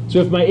header. So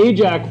if my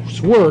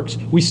AJAX works,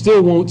 we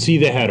still won't see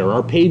the header.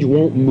 Our page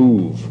won't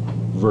move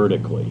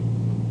vertically.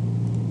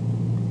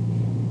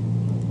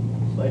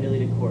 So I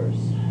deleted course.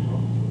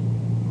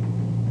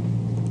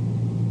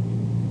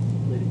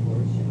 Deleted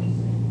course,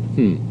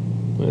 yes.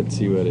 Let's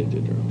see what I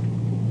did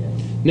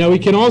wrong. Now we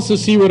can also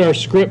see what our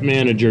script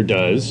manager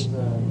does.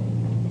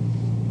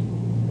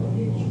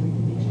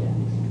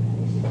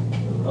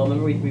 Oh,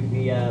 remember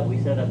we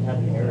set up had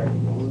an error.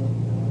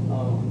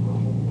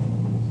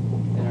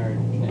 In our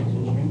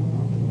connection stream?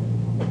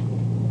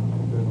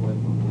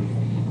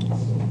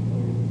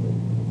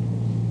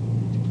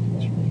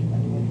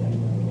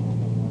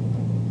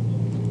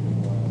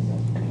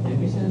 Did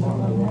we send it?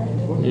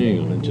 Hang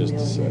on just a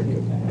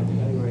second.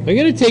 I'm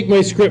going to take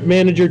my script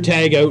manager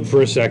tag out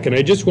for a second.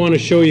 I just want to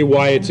show you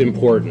why it's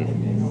important.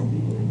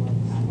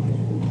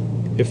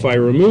 If I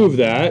remove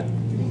that,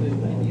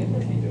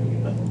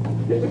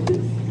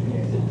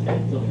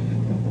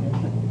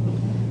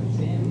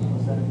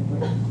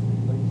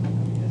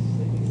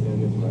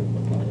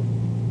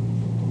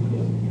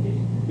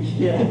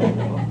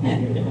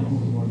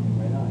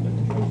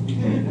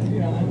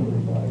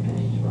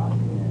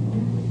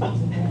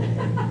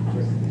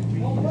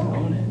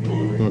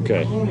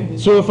 okay.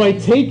 So if I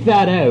take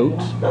that out,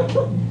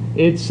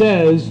 it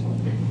says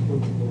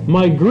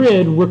my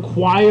grid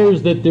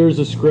requires that there's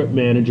a script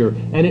manager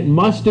and it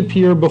must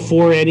appear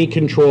before any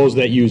controls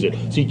that use it.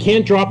 So you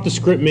can't drop the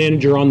script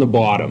manager on the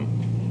bottom.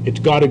 It's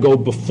got to go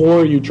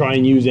before you try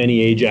and use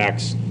any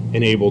AJAX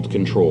enabled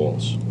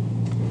controls.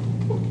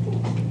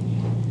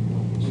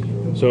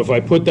 So if I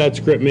put that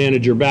script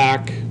manager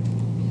back,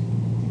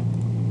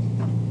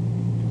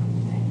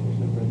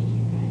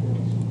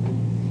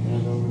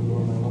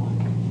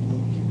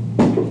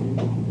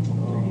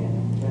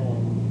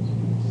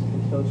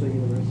 Social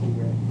University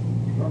grad.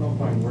 I don't know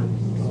if I and work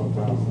so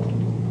fast.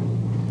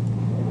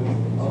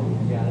 Oh,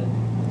 got it.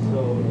 So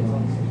it's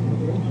on.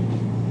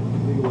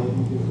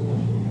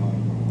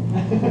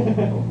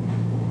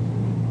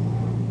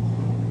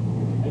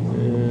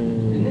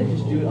 Didn't it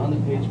just do it on the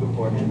page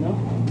beforehand though?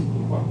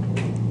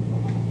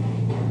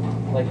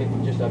 Like it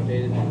just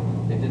updated it?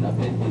 It didn't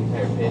update the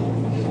entire page when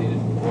it was deleted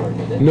before,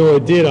 did it? No,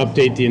 it did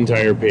update the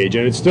entire page,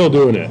 and it's still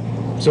doing it.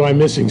 So I'm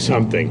missing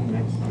something.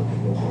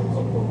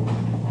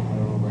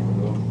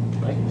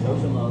 I can show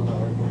some of those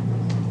are.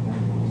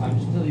 I'm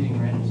just deleting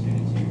random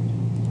students here.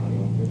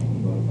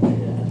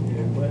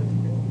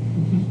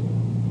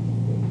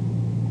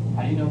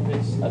 How do you know if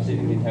it's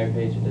updating the entire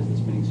page? It does the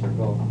spinning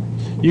circle.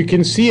 You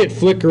can see it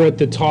flicker at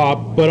the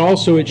top, but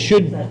also it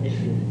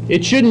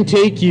shouldn't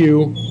take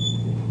you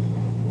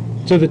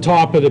to the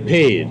top of the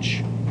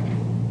page.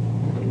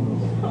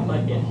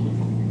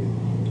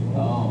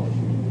 Oh.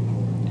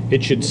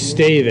 It should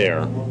stay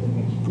there.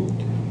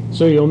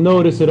 So you'll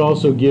notice it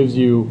also gives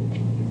you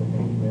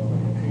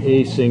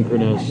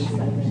asynchronous.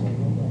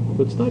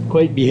 But it's not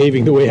quite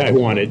behaving the way I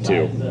want it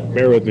to.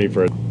 Bear with me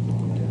for a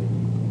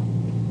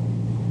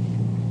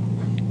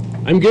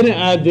I'm going to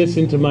add this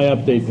into my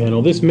update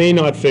panel. This may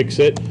not fix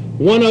it.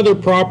 One other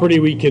property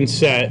we can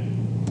set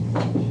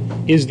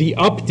is the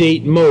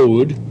update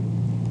mode.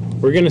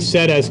 We're going to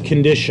set as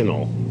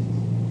conditional.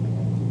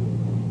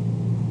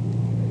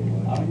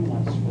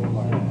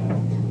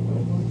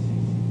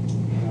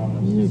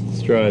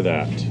 Let's try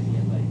that.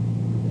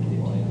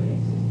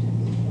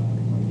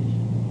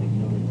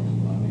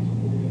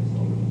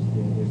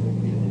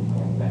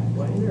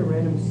 Why is there a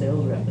random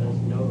sales rep that has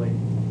no like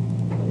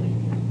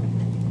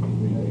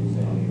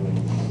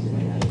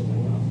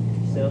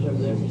sales rep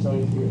there for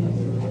selling food?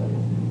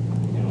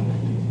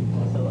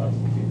 That's a lot.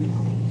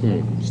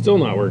 Still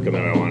not working the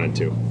way I want it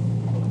to.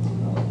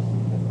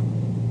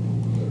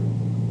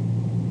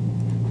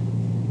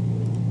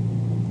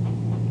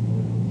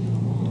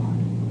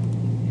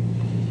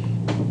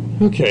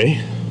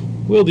 Okay,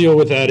 we'll deal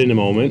with that in a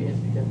moment.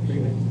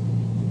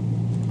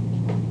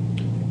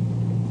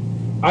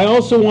 I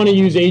also want to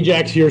use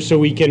AJAX here so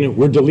we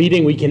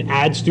can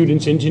add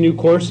students into new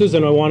courses,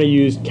 and I want to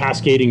use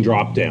cascading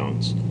drop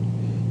downs.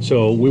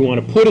 So we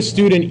want to put a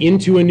student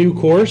into a new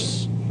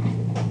course.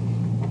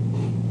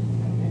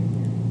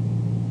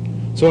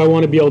 So I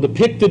want to be able to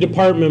pick the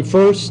department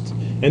first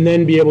and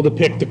then be able to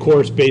pick the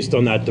course based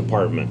on that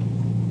department.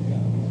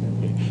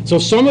 So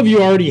some of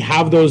you already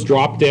have those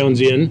drop downs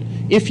in.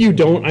 If you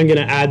don't, I'm going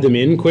to add them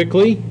in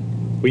quickly.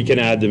 We can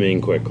add them in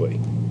quickly.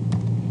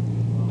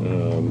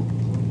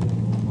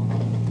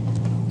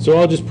 So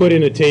I'll just put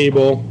in a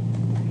table.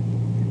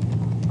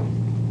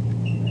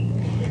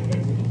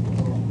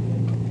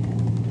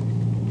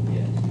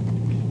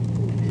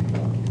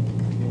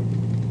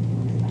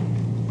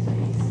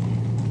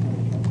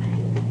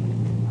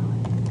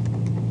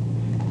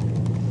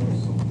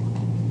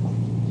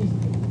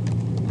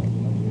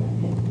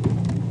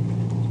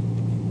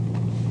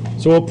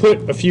 So we'll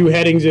put a few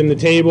headings in the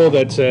table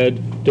that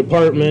said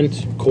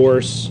department,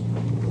 course,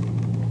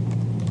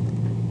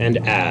 and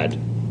add.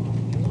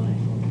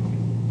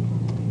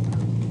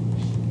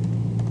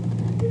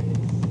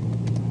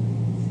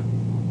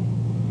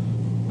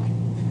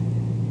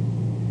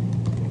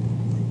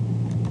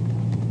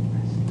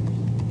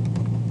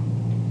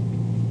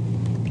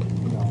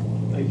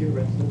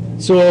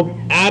 So I'll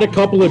add a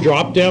couple of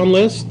drop-down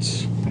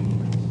lists.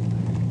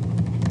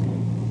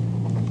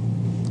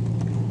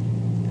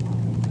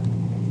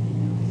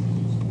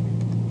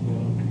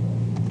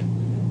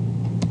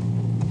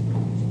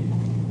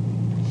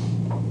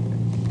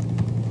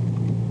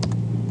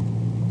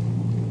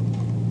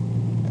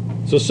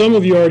 So some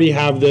of you already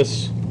have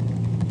this.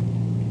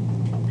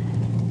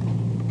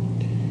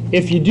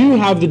 If you do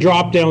have the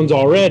drop-downs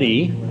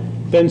already,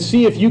 then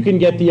see if you can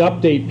get the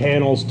update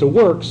panels to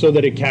work so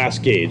that it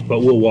cascades,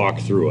 but we'll walk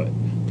through it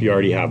if you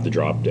already have the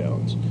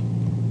drop-downs.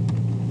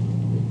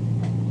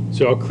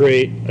 So I'll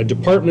create a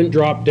department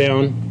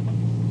drop-down.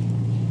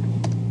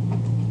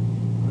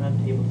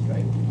 Table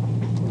stripe.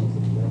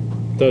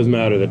 Doesn't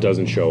matter, that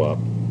doesn't show up.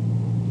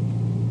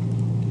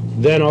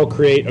 Then I'll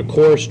create a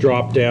course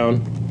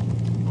drop-down.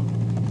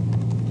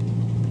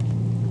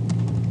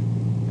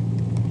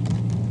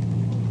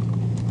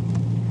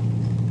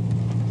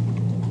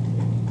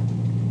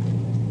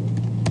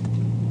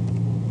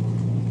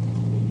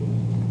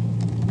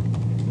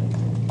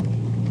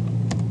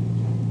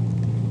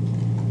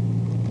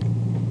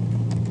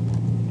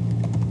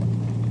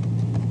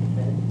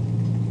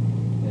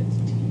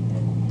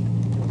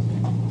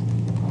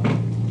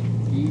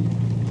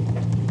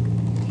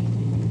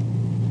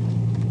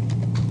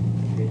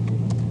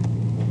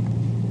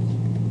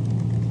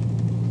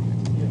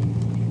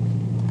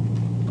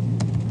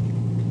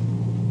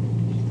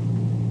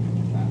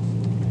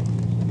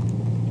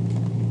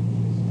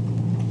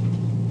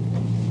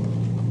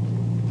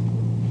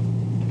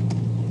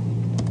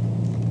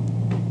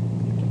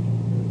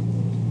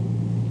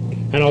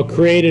 And I'll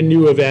create a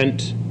new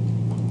event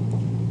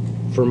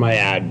for my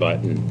add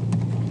button.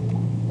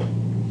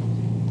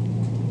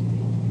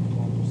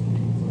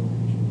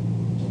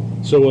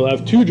 So we'll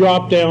have two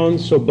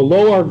drop-downs. So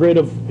below our grid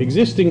of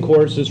existing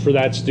courses for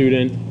that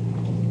student,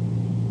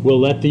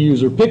 we'll let the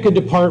user pick a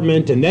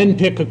department and then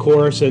pick a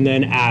course and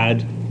then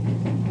add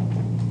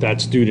that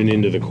student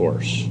into the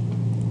course.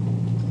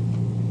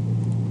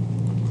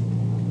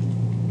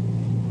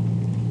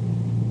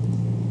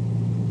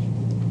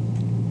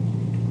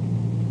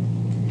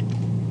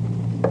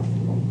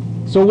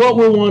 So what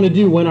we'll want to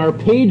do when our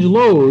page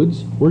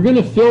loads, we're going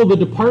to fill the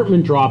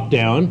department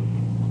drop-down,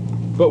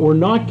 but we're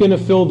not going to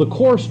fill the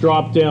course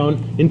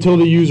drop-down until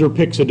the user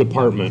picks a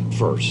department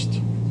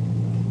first.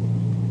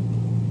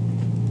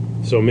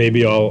 So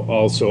maybe I'll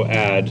also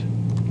add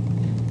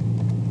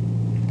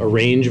a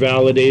range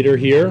validator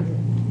here.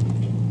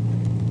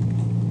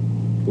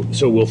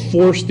 So we'll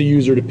force the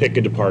user to pick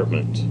a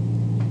department.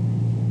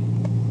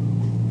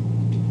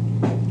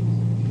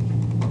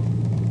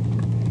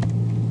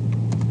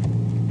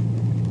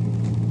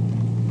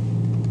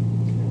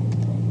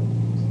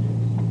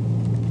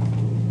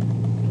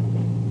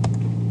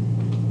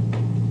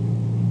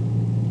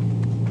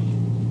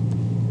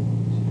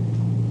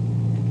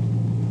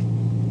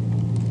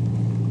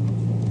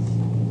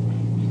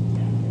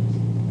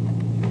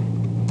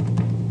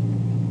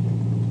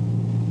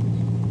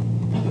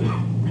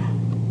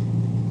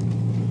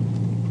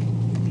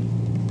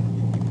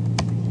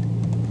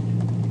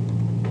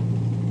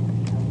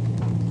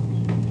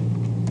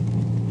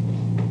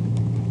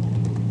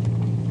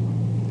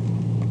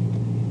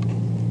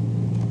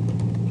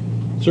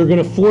 So we're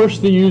going to force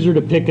the user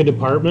to pick a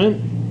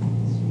department.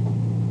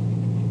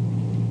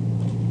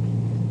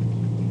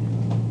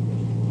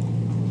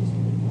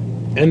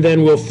 And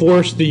then we'll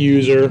force the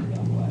user. Shouldn't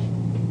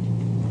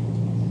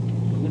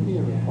it be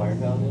a required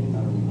validator,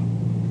 not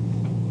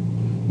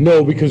a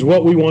No, because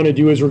what we want to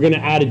do is we're going to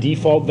add a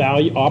default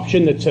value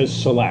option that says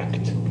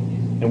select.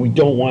 And we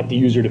don't want the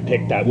user to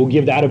pick that. We'll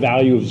give that a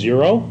value of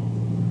 0.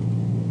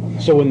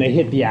 So when they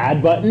hit the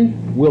add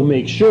button, we'll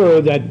make sure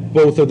that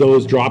both of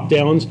those drop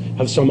downs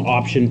have some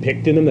option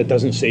picked in them that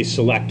doesn't say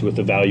select with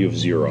a value of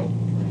 0.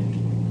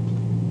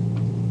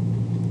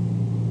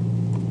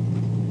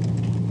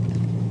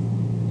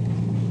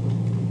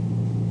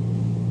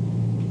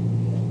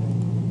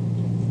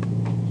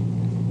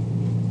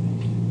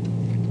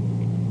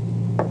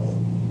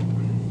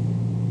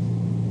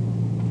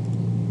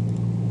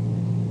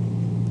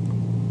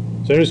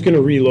 So I'm just going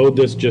to reload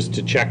this just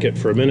to check it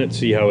for a minute,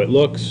 see how it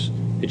looks.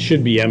 It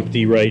should be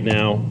empty right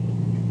now.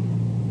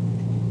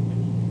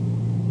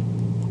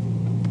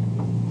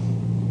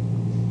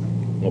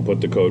 I'll put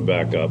the code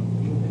back up.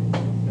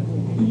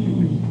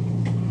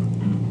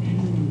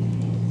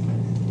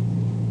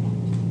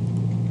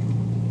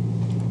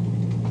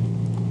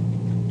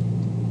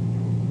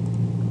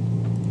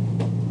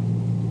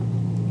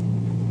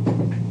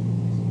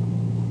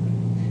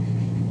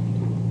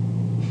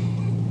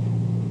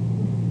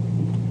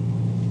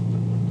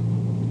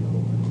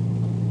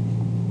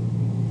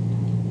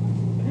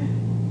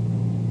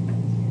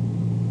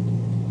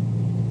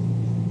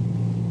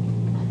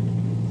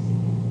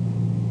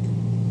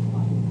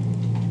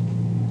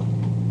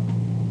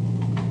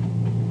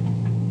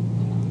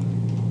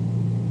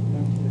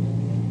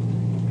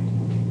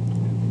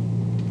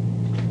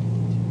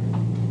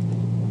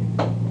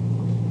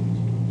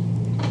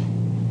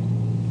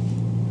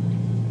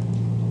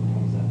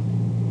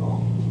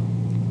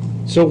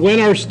 So when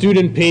our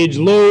student page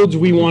loads,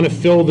 we want to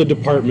fill the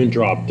department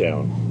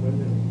drop-down.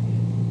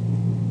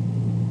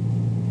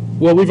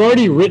 Well, we've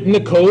already written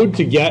the code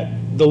to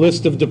get the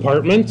list of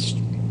departments,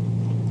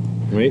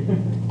 right,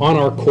 on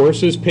our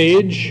courses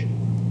page.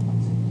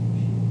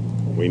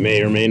 We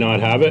may or may not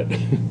have it.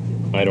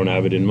 I don't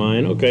have it in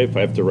mine. Okay, if I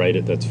have to write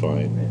it, that's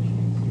fine.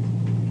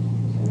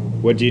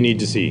 What do you need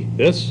to see?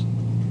 This?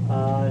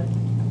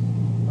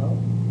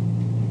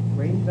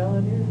 Range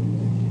validator?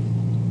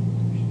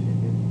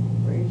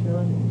 Range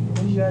validator?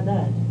 When did you add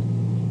that?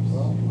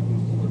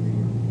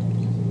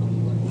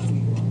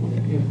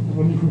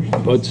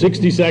 About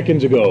 60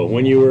 seconds ago,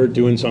 when you were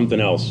doing something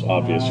else,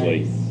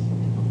 obviously.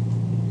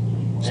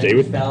 Stay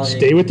with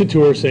the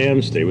tour,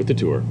 Sam. Stay with the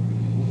tour.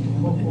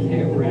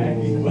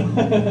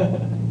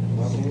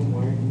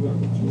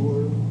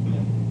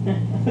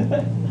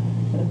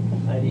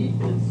 ID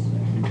is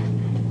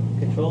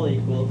control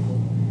equals.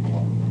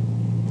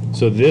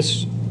 So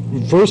this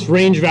first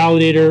range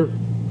validator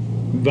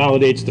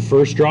validates the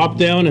first drop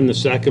down, and the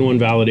second one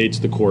validates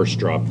the course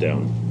drop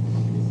down.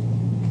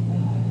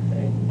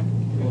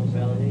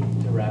 Validate.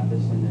 To wrap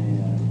this in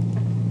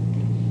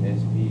a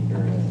ASP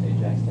or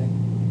AJAX tag?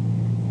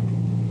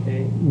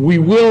 Okay. We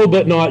will,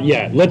 but not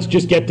yet. Let's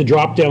just get the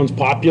drop downs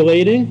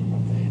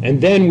populating, and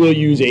then we'll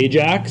use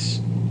AJAX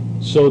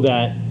so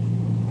that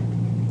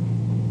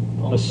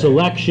a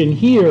selection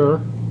here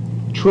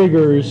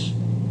triggers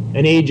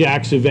an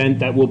AJAX event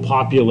that will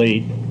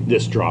populate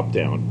this drop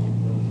down.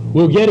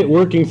 We'll get it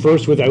working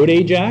first without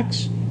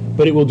AJAX,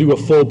 but it will do a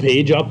full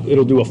page up.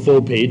 It'll do a full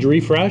page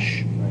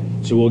refresh.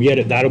 So we'll get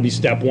it. That'll be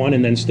step 1,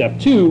 and then step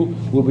 2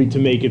 will be to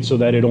make it so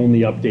that it only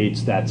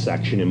updates that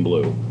section in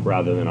blue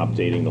rather than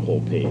updating the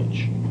whole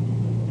page.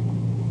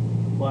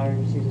 Why are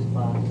you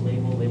class,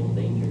 label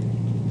danger.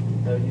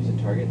 I would use a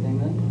target thing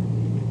then?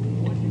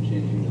 If you're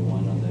changing the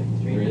one on the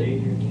Strange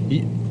grid?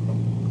 danger.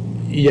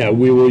 Yeah,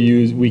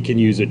 we can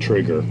use a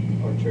trigger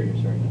Or trigger,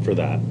 sorry. for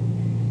that.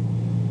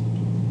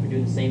 We're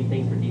doing the same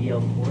thing for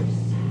DDL course.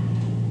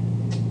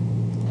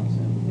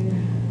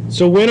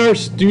 So when our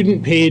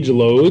student page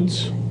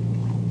loads,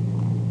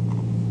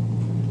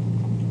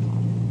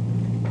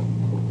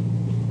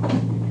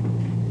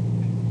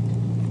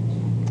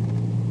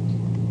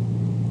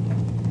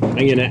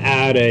 I'm going to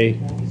add a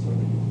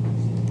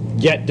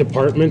get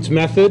departments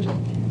method.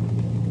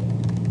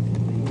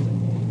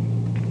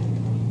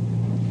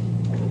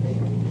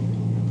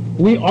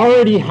 We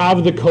already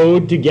have the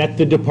code to get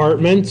the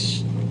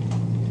departments,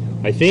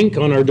 I think,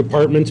 on our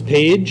departments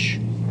page.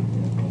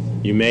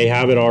 You may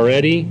have it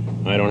already.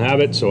 I don't have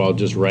it, so I'll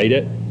just write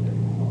it.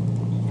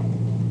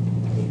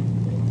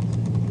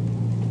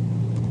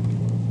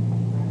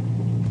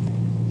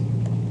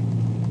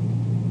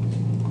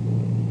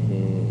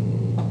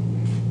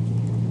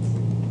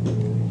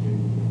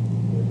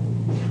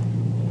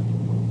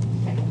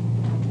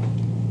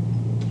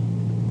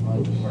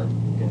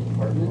 Get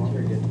department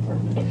or get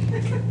department?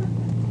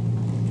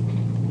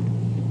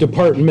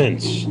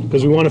 Departments,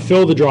 because we want to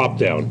fill the drop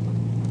down.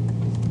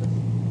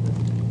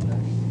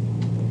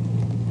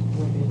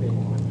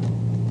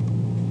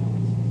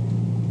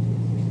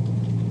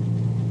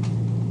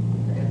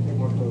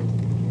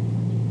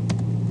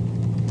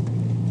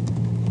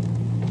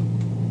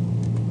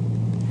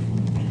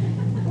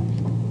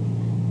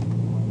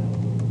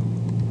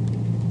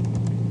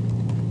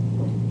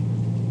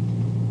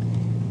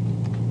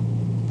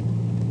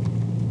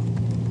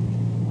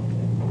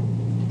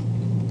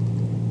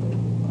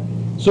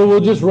 So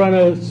we'll just run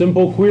a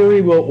simple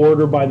query. We'll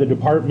order by the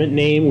department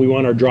name. We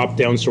want our drop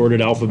down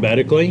sorted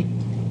alphabetically.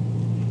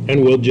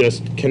 And we'll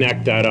just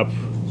connect that up. So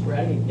we're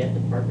adding get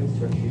departments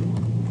to our queue.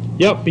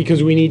 Yep,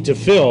 because we need to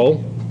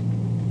fill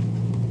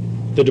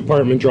the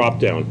department drop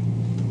down.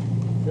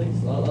 I feel like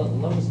it's a lot of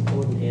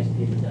code in ASP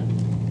to be done.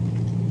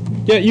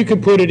 Yeah, you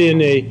could put it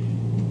in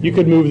you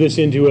could move this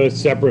into a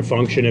separate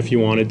function if you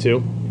wanted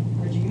to.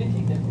 Aren't you gonna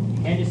take that?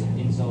 You can't just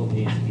install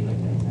the ASP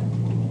like that.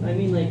 I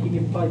mean, like, you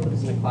could probably put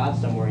this in a class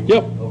somewhere and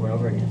Yep. use it over and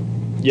over again.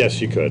 Yes,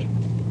 you could.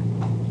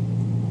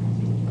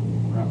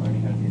 We're not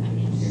learning how to be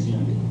efficient here, You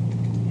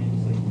can't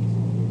just like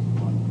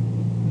install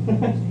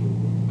this one.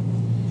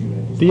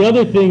 The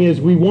other thing is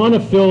we want to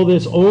fill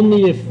this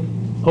only if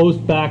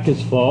post back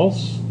is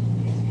false.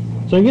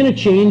 So I'm going to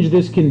change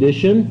this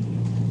condition.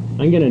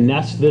 I'm going to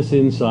nest this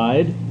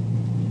inside.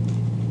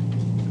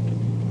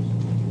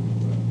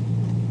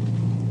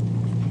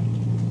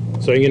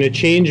 So I'm going to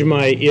change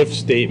my if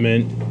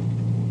statement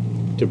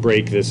to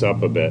break this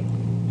up a bit.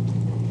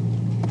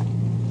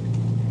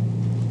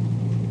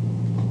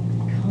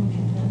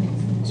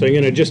 So I'm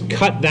going to just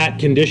cut that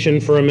condition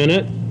for a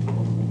minute.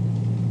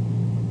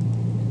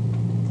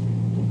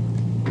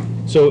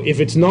 So if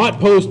it's not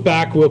post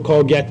back, we'll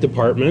call get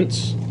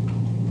departments.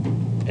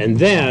 And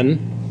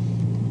then,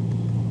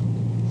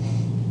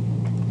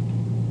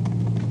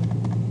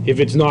 if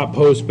it's not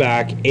post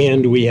back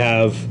and we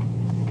have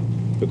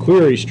the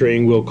query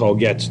string, we'll call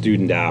get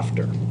student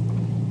after.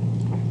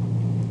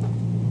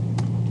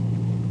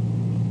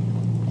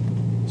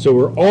 So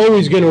we're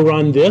always going to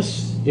run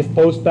this if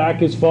post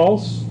back is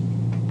false.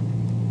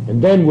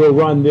 And then we'll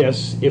run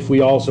this if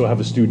we also have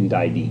a student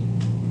ID.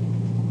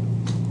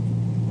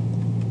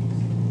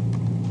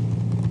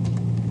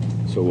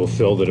 So we'll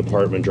fill the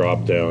department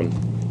dropdown,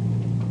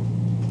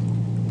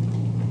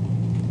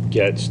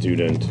 get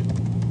student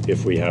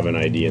if we have an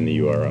ID in the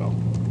URL.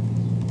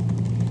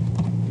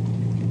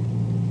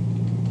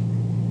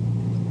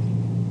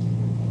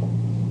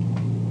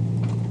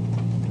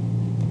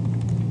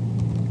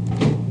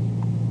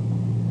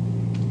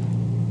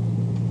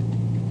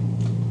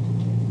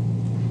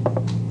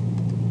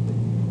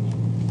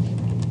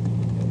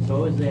 So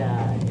what was the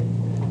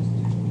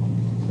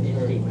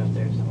statement up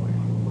there somewhere?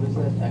 What is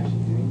that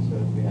actually doing? So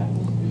if we have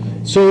to do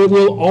that, So it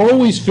will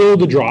always fill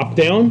the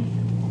dropdown.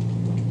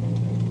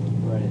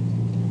 run it.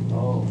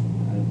 Oh,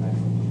 add it back.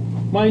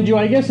 Mind you,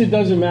 I guess it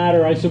doesn't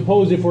matter. I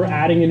suppose if we're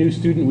adding a new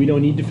student, we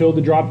don't need to fill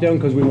the dropdown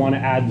because we want to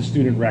add the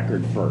student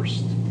record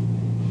first.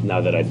 Now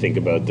that I think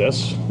about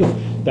this,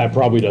 that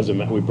probably doesn't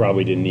matter. We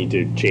probably didn't need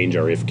to change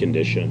our if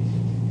condition.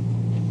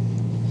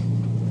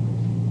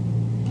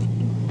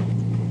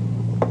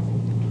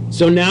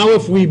 So now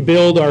if we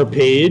build our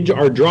page,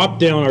 our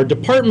dropdown, our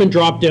department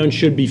dropdown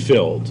should be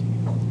filled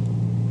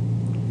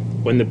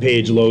when the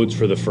page loads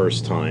for the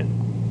first time.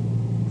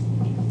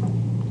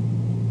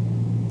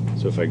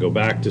 So if I go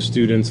back to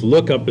students,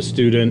 look up a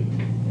student,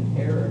 An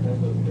error has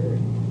occurred.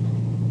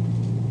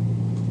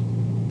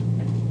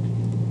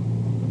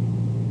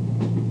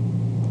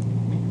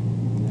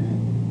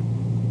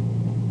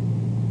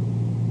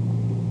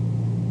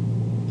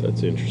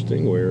 that's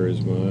interesting. Where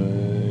is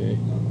my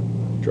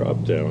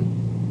dropdown?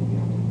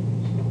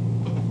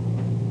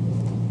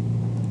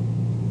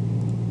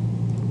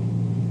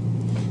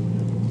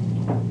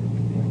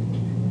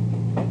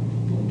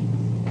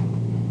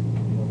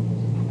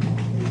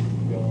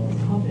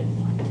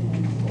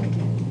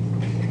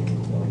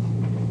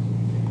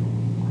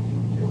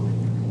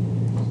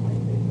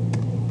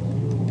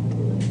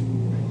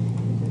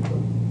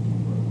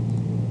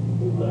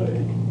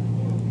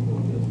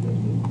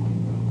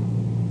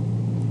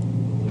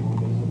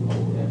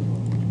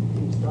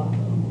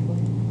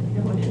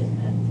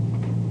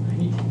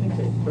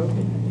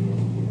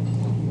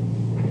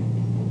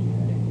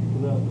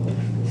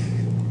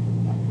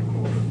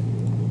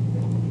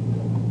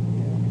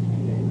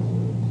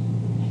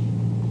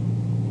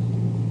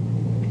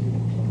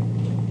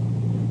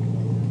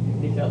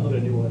 download a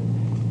new one.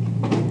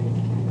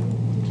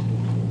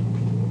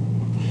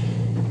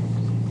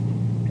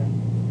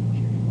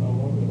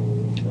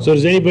 So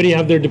does anybody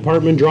have their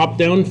department drop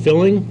down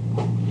filling?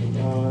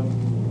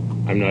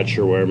 I'm not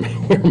sure where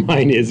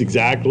mine is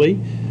exactly.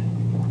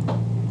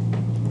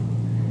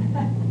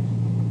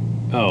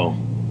 Oh.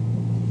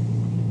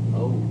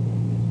 Oh.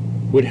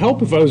 Would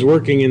help if I was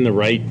working in the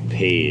right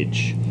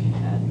page.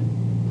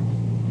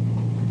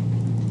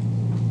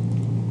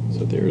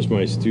 So there's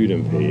my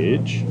student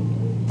page.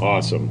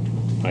 Awesome.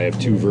 I have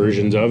 2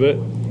 versions of it.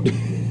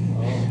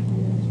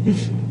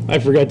 I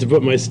forgot to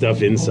put my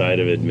stuff inside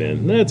of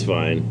admin. That's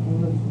fine.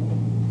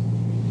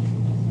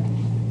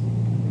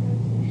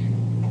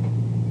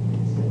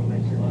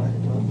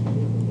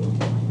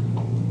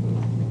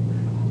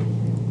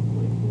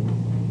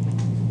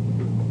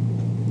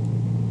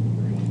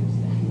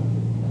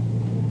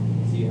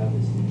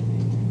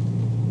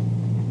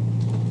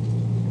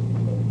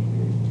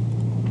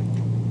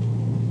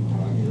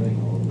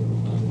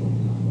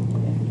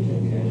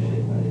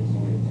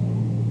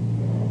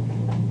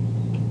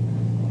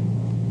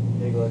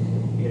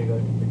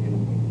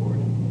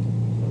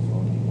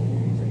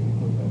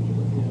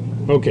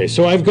 Okay,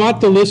 so I've got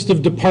the list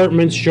of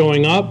departments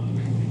showing up.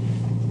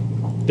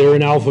 They're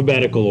in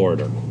alphabetical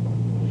order.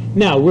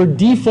 Now, we're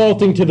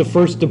defaulting to the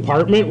first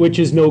department, which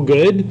is no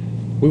good.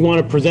 We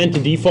want to present a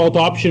default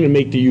option and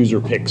make the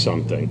user pick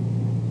something.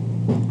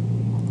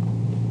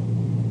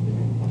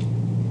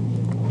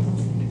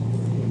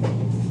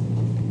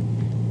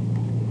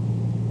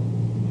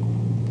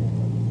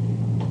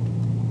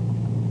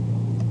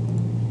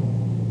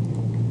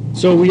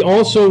 So we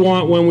also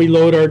want, when we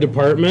load our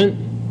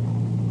department,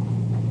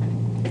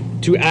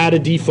 to add a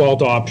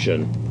default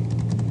option.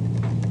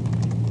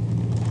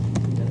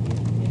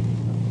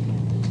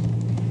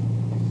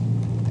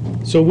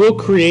 So we'll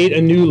create a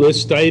new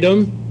list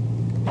item.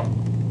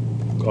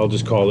 I'll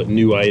just call it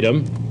new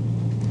item.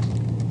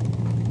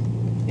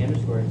 The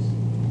underscores.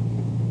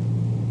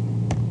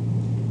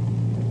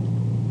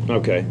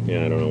 Okay,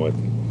 yeah, I don't know what,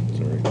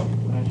 sorry.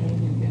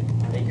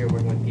 I think you're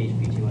working with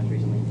PHP too much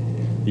recently.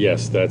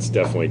 Yes, that's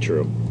definitely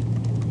true.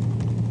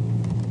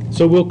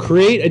 So we'll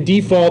create a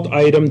default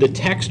item. The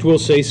text will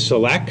say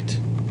select,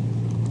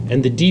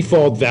 and the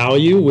default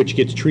value, which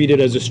gets treated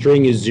as a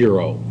string, is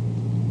 0.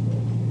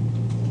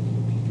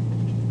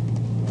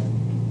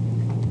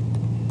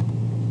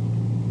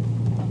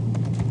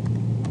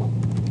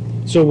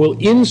 So we'll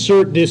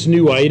insert this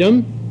new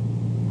item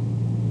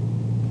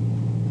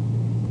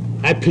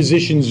at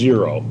position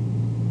 0.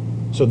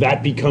 So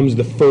that becomes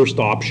the first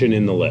option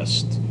in the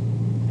list.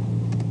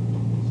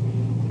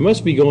 It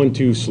must be going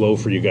too slow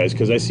for you guys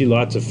because I see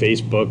lots of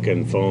Facebook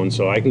and phone,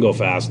 so I can go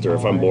faster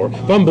if I'm bored.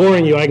 If I'm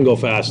boring you, I can go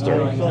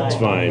faster. It's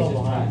fine.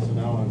 So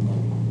now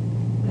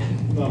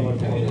I'm like,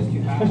 yeah,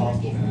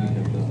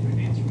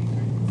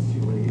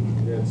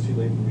 it's too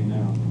late for me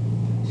now.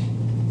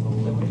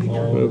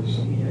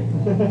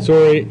 Oops.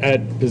 Sorry,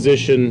 at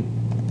position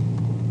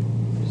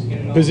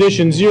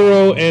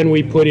 0, and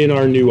we put in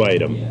our new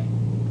item.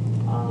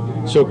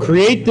 So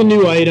create the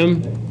new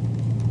item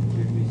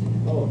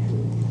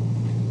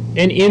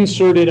and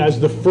insert it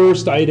as the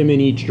first item in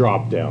each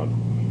dropdown.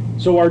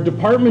 So our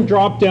department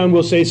dropdown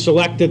will say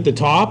select at the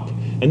top,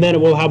 and then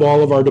it will have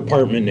all of our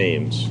department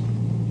names.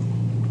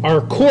 Our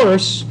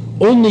course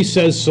only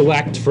says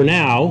select for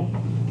now,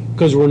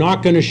 because we're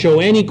not going to show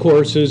any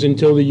courses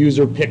until the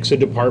user picks a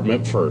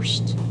department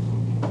first.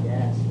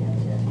 Yes.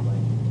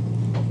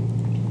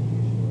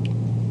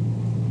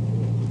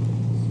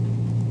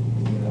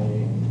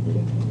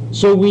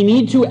 So we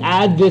need to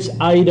add this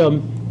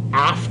item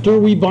after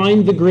we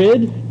bind the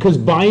grid, because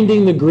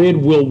binding the grid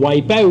will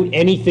wipe out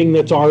anything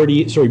that's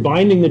already,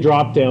 binding the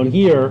drop down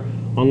here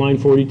on line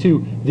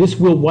 42, this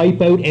will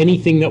wipe out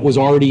anything that was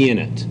already in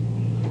it.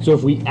 So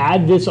if we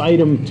add this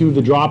item to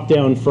the drop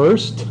down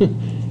first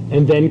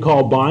and then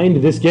call bind,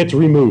 this gets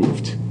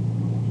removed.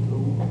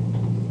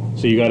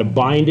 So you got to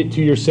bind it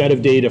to your set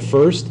of data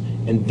first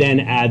and then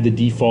add the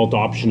default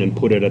option and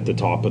put it at the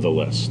top of the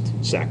list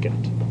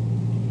second.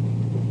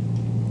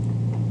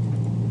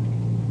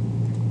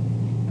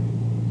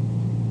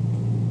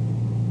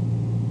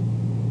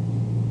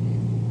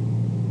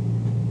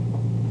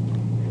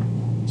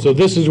 So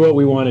this is what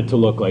we want it to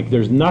look like.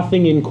 There's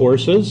nothing in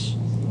courses.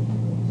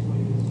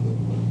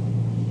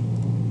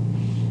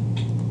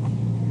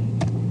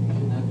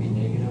 Shouldn't that be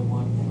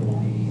 -1 for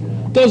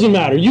the? Doesn't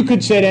matter. You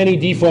could set any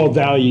default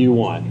value you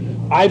want.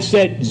 I've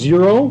set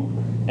 0,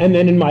 and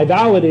then in my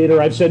validator,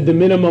 I've said the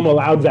minimum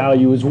allowed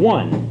value is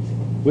 1,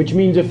 which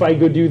means if I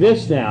go do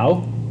this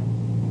now,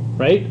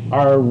 right,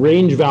 our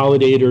range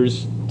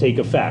validators take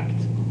effect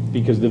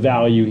because the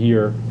value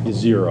here is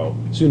 0.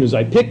 As soon as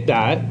I pick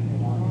that,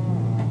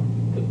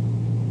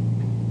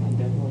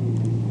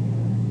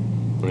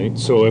 right?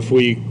 So if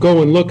we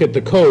go and look at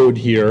the code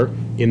here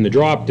in the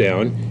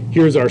drop-down,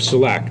 here's our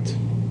select,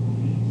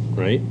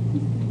 right?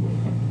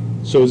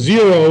 So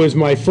 0 is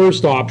my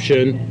first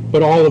option,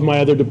 but all of my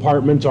other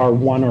departments are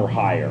 1 or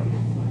higher.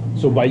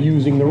 So by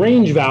using the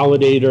range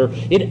validator,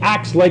 it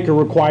acts like a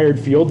required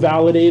field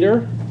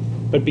validator,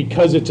 but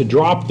because it's a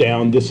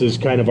drop-down, this is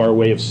kind of our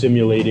way of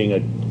simulating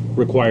a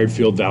required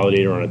field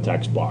validator on a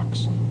text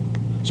box.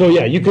 So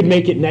yeah, you could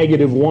make it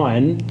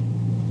 -1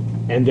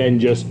 and then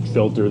just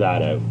filter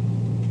that out.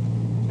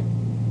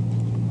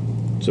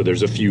 So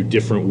there's a few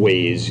different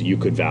ways you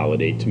could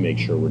validate to make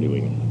sure we're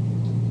doing that.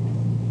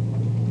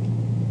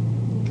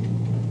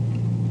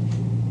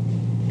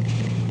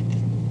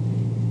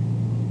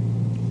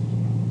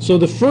 So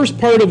the first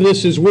part of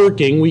this is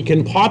working. We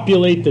can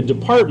populate the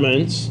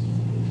departments,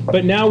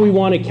 but now we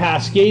want to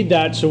cascade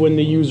that so when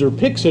the user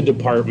picks a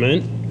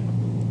department,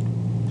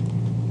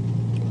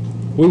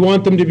 we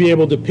want them to be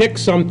able to pick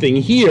something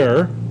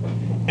here,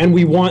 and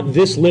we want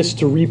this list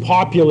to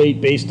repopulate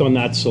based on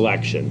that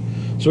selection.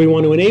 So we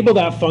want to enable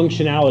that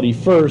functionality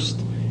first,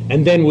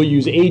 and then we'll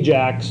use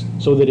AJAX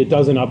so that it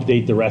doesn't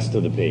update the rest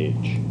of the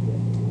page.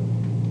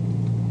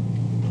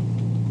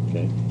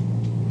 Okay.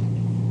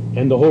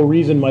 And the whole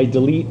reason my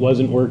delete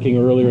wasn't working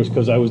earlier is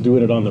because I was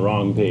doing it on the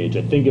wrong page.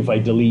 I think if I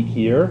delete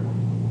here,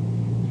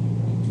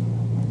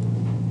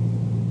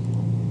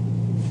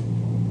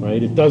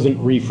 right, it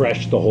doesn't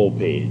refresh the whole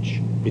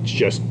page. It's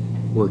just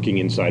working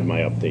inside my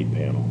update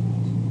panel.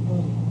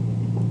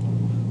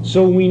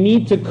 So we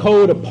need to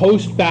code a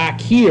post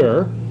back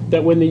here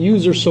that when the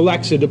user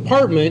selects a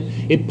department,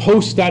 it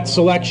posts that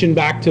selection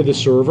back to the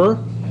server,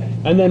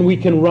 and then we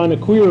can run a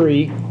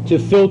query to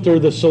filter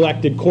the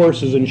selected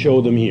courses and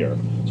show them here.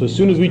 So as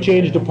soon as we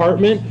change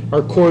department,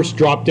 our course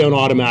drop-down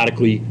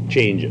automatically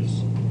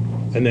changes,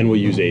 and then we'll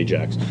use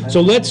AJAX.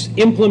 So let's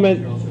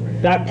implement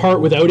that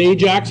part without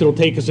AJAX. It'll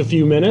take us a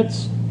few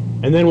minutes,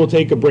 and then we'll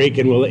take a break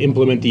and we'll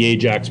implement the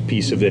AJAX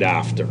piece of it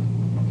after.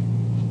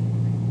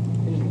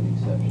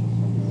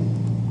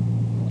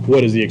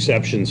 What does the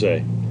exception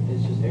say?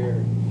 It's just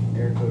error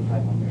code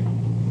 500.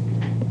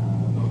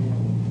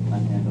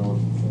 Unhandled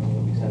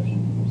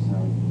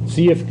exception.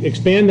 See, if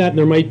expand that, and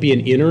there might be an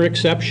inner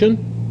exception.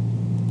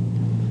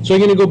 So I'm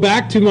going to go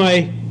back to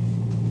my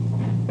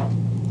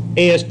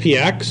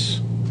ASPX,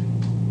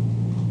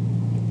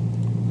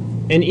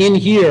 and in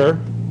here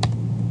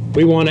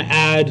we want to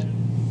add,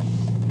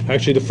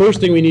 actually the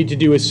first thing we need to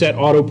do is set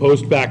auto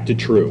post back to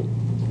true,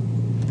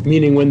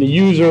 meaning when the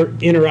user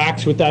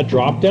interacts with that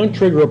drop-down,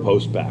 trigger a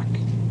post back.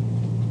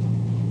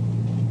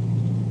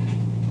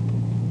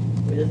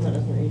 Wait, that's not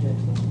AJAX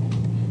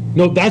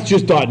though. No, that's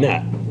just .NET.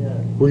 Yeah.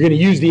 We're going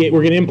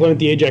to implement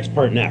the AJAX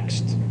part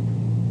next.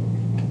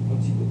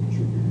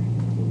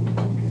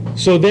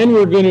 So then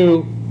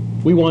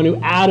we want to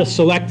add a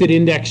selected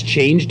index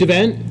changed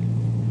event,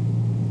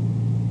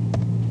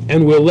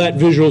 and we'll let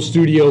Visual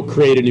Studio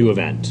create a new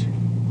event.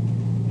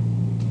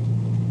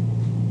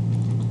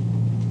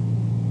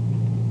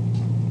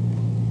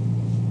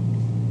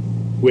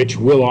 Which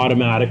will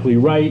automatically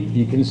write.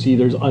 You can see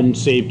there's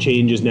unsaved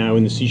changes now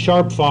in the C#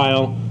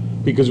 file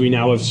because we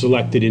now have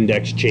selected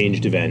index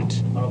changed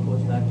event. Auto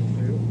post back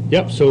to true.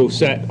 Yep, so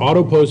set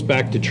auto post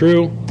back to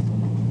true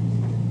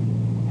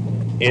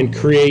and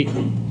create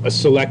a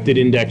selected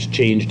index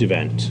changed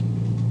event.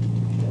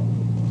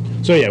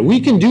 So yeah, we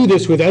can do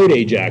this without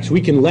AJAX.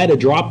 We can let a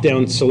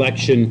drop-down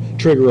selection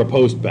trigger a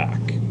post back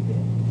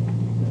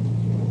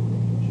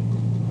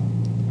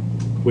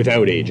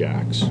without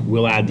AJAX.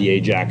 We'll add the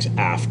AJAX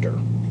after.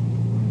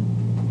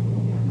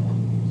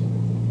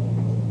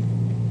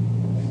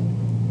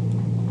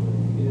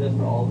 You do that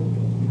for all of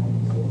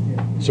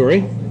them?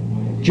 Sorry?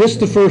 Just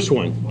the first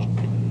one.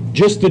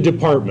 Just the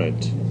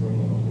department.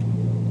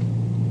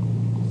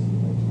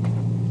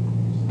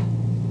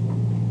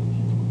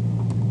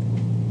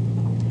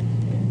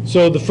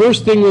 So the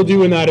first thing we'll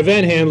do in that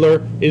event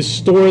handler is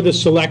store the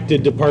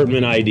selected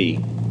department ID.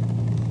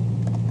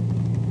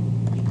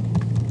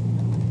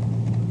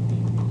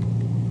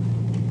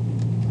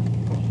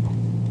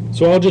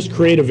 So I'll just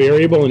create a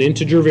variable, an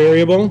integer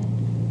variable,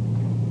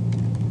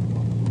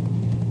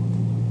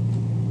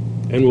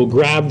 and we'll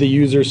grab the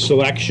user's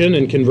selection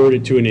and convert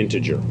it to an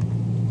integer.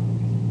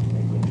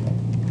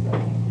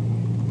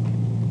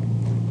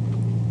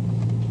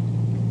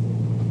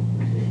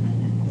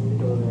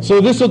 So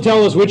this will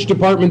tell us which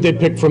department they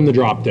picked from the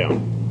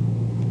drop-down.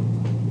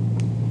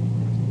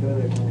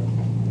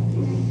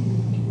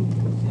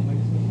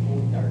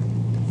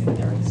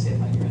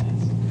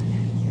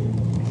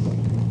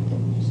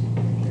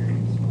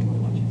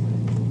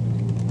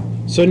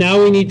 So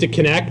now we need to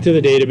connect to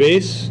the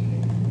database,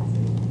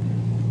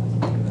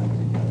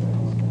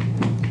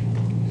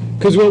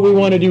 because what we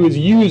want to do is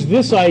use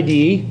this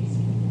ID,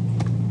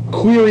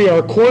 query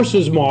our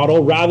courses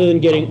model. Rather than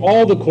getting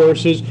all the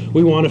courses,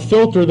 we want to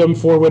filter them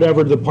for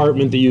whatever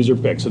department the user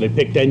picks. So they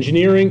picked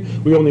engineering,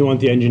 we only want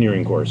the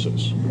engineering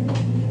courses.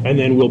 And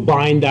then we'll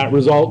bind that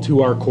result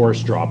to our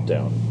course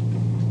dropdown.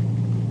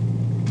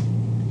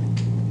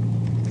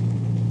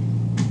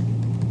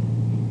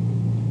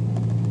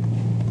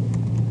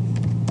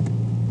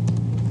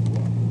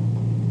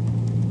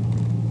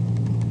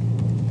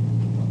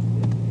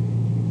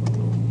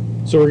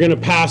 So we're going to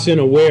pass in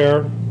a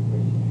where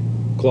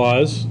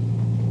clause.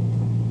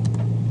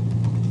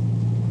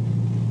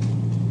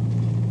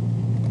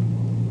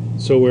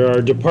 So where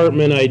our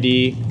department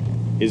ID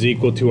is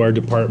equal to our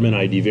department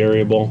ID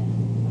variable.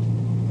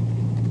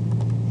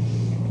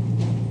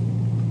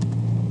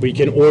 We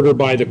can order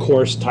by the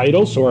course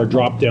title, so our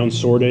drop-down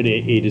sorted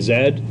A to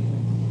Z.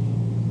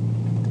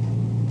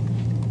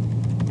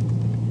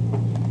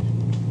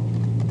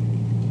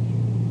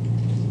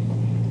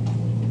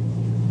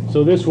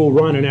 So this will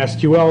run an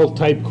SQL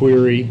type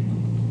query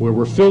where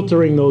we're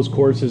filtering those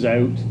courses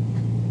out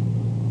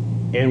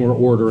and we're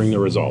ordering the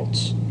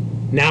results.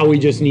 Now we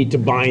just need to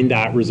bind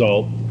that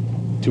result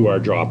to our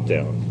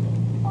drop-down.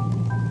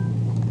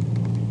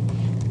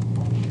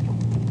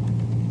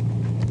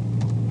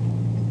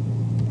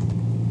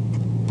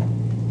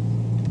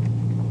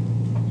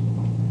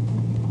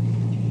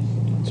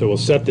 So we'll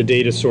set the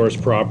data source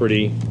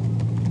property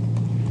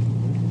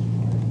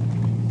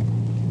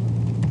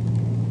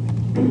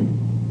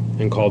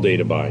and call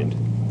data bind.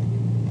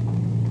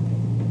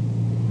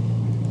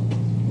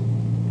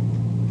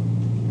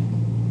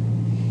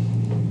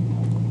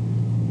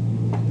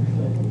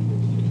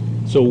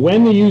 So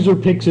when the user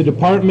picks a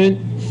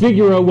department,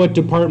 figure out what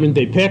department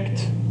they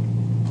picked,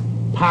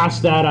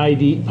 pass that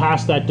ID,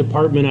 pass that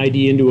department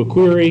ID into a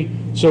query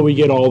so we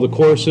get all the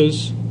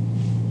courses,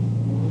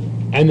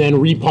 and then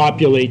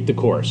repopulate the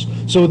course.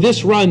 So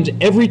this runs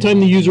every time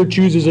the user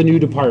chooses a new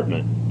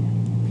department.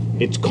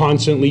 It's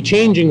constantly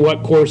changing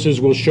what courses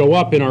will show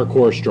up in our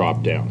course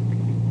dropdown.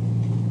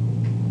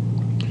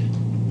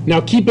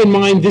 Now keep in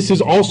mind, this is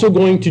also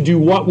going to do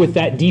what with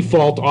that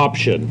default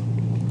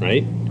option,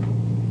 right?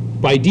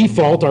 By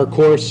default, our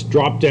course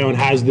dropdown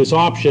has this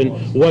option.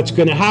 What's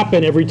going to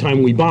happen every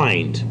time we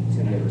bind?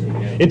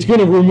 It's going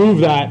to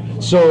remove that,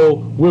 so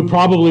we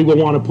probably will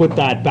want to put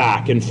that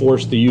back and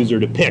force the user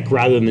to pick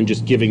rather than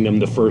just giving them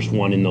the first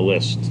one in the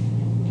list.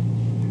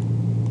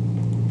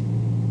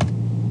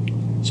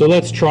 So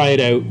let's try it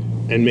out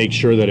and make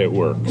sure that it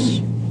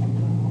works.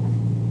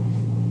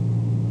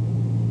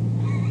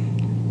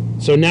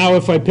 So now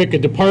if I pick a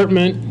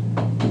department,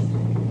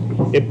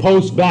 it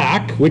posts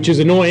back, which is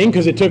annoying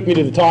because it took me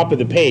to the top of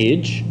the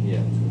page.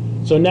 Yeah.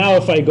 So now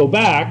if I go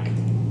back,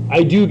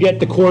 I do get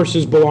the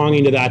courses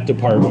belonging to that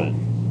department.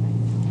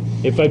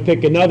 If I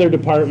pick another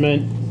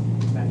department,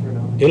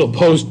 it'll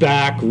post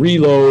back,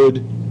 reload,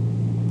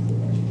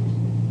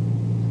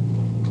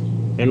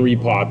 and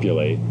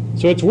repopulate.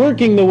 So it's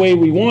working the way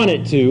we want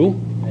it to,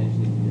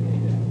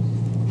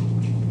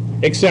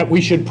 except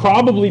we should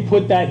probably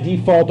put that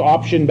default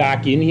option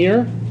back in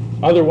here.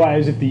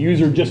 Otherwise, if the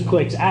user just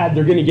clicks add,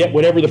 they're going to get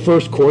whatever the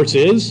first course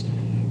is,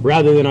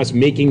 rather than us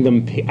making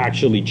them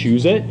actually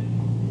choose it.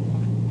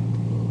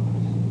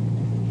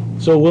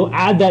 So we'll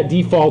add that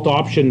default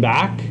option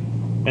back,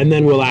 and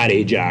then we'll add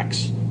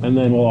AJAX. And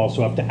then we'll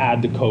also have to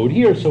add the code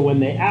here. So when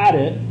they add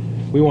it,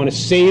 we want to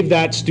save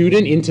that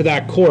student into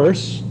that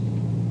course.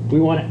 We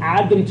want to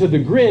add them to the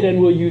grid,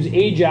 and we'll use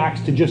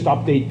AJAX to just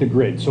update the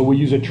grid. So we'll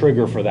use a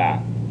trigger for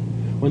that.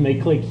 When they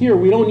click here,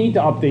 we don't need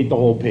to update the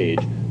whole page.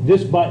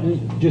 This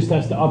button just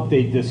has to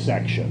update this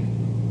section.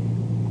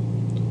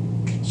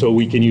 So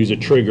we can use a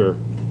trigger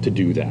to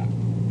do that.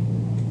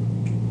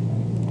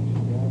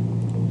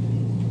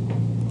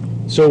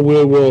 So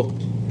we will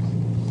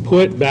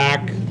put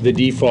back the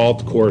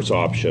default course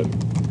option.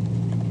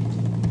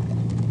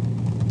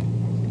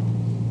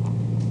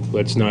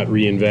 Let's not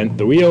reinvent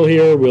the wheel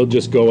here. We'll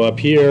just go up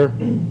here.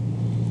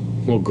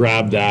 We'll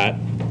grab that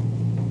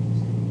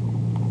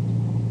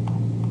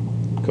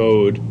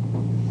code.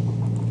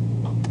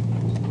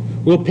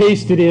 We'll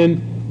paste it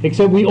in,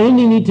 except we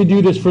only need to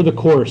do this for the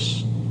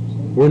course.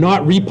 We're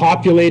not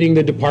repopulating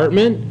the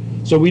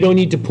department, so we don't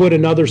need to put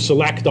another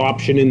select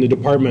option in the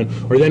department,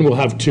 or then we'll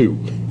have two.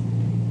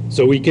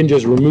 So we can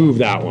just remove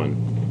that one.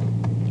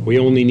 We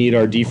only need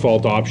our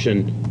default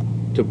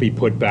option to be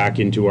put back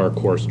into our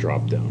course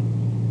dropdown.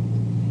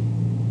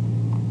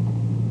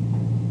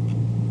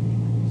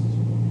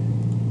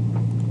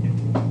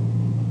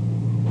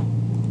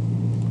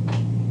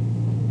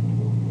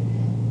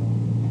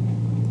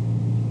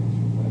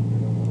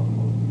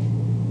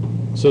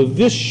 So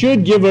this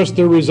should give us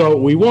the result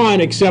we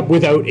want, except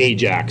without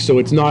AJAX, so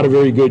it's not a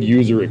very good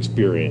user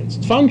experience.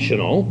 It's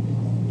functional,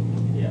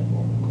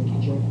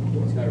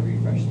 It's gotta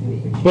refresh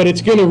the page. but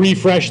it's going to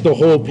refresh the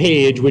whole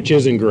page, which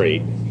isn't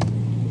great.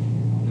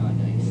 Not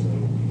nice.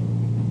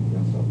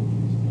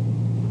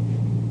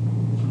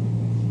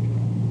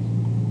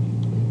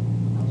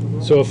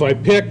 So if I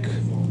pick,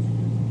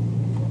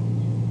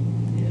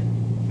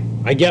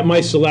 I get my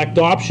select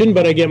option,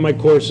 but I get my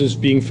courses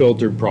being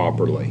filtered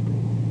properly.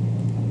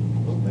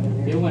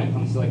 Then when it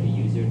comes to like a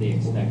user, they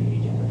expect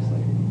AJAX,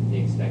 like, they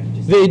expect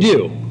just. They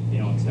do. They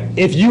don't expect.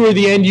 If you were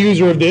the end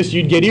user of this,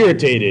 you'd get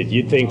irritated.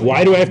 You'd think,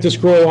 why do I have to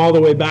scroll all the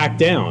way back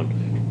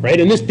down? Right?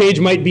 And this page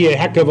might be a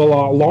heck of a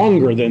lot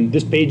longer than,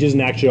 this page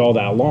isn't actually all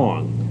that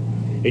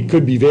long. It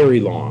could be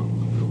very long.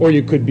 Or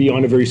you could be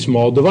on a very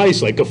small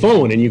device like a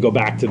phone and you go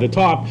back to the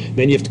top,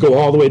 then you have to go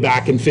all the way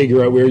back and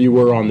figure out where you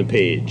were on the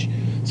page.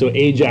 So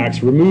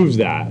AJAX removes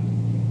that.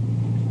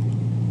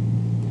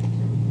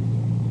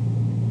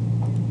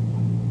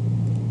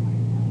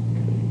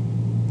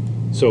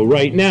 So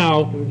right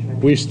now,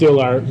 we still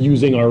are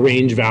using our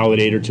range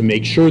validator to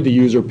make sure the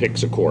user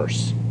picks a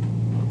course.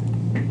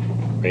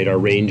 Right, our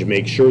range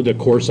makes sure the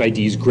course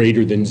ID is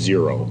greater than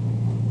 0,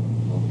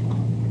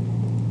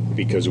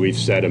 because we've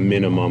set a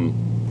minimum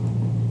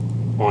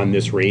on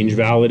this range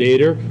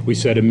validator. We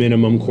set a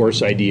minimum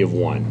course ID of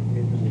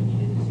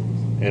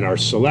 1, and our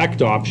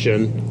select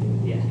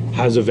option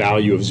has a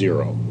value of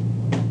 0.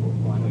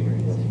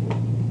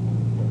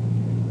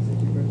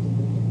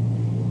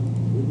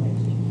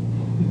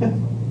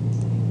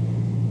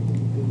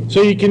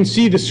 So you can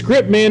see the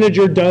script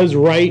manager does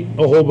write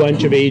a whole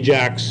bunch of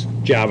AJAX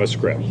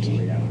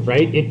JavaScript,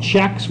 right? It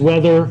checks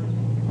whether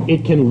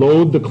it can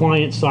load the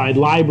client-side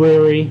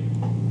library.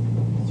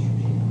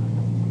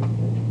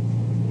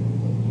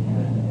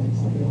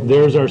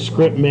 There's our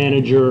script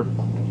manager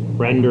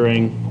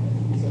rendering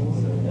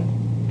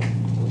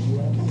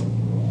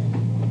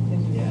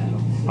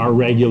our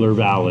regular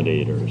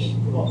validators.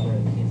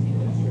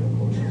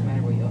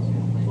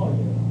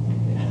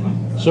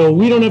 So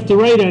we don't have to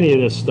write any of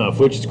this stuff,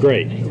 which is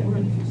great.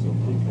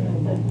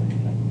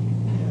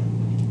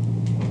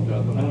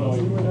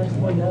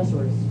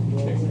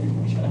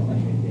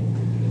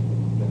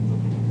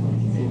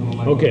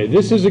 Okay,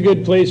 this is a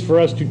good place for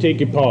us to take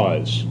a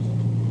pause.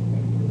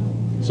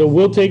 So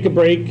we'll take a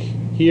break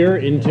here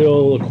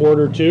until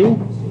 1:45.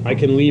 I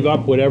can leave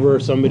up whatever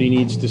somebody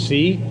needs to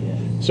see.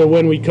 So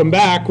when we come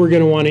back, we're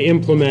going to want to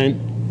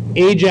implement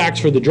AJAX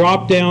for the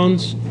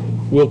drop-downs.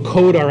 We'll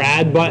code our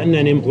add button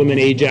and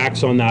implement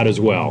AJAX on that as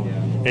well,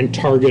 and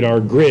target our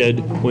grid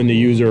when the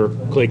user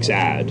clicks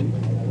add.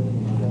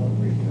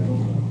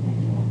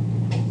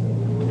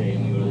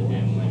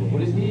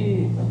 Would it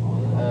be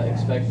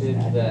expected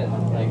that,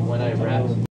 like, when I wrap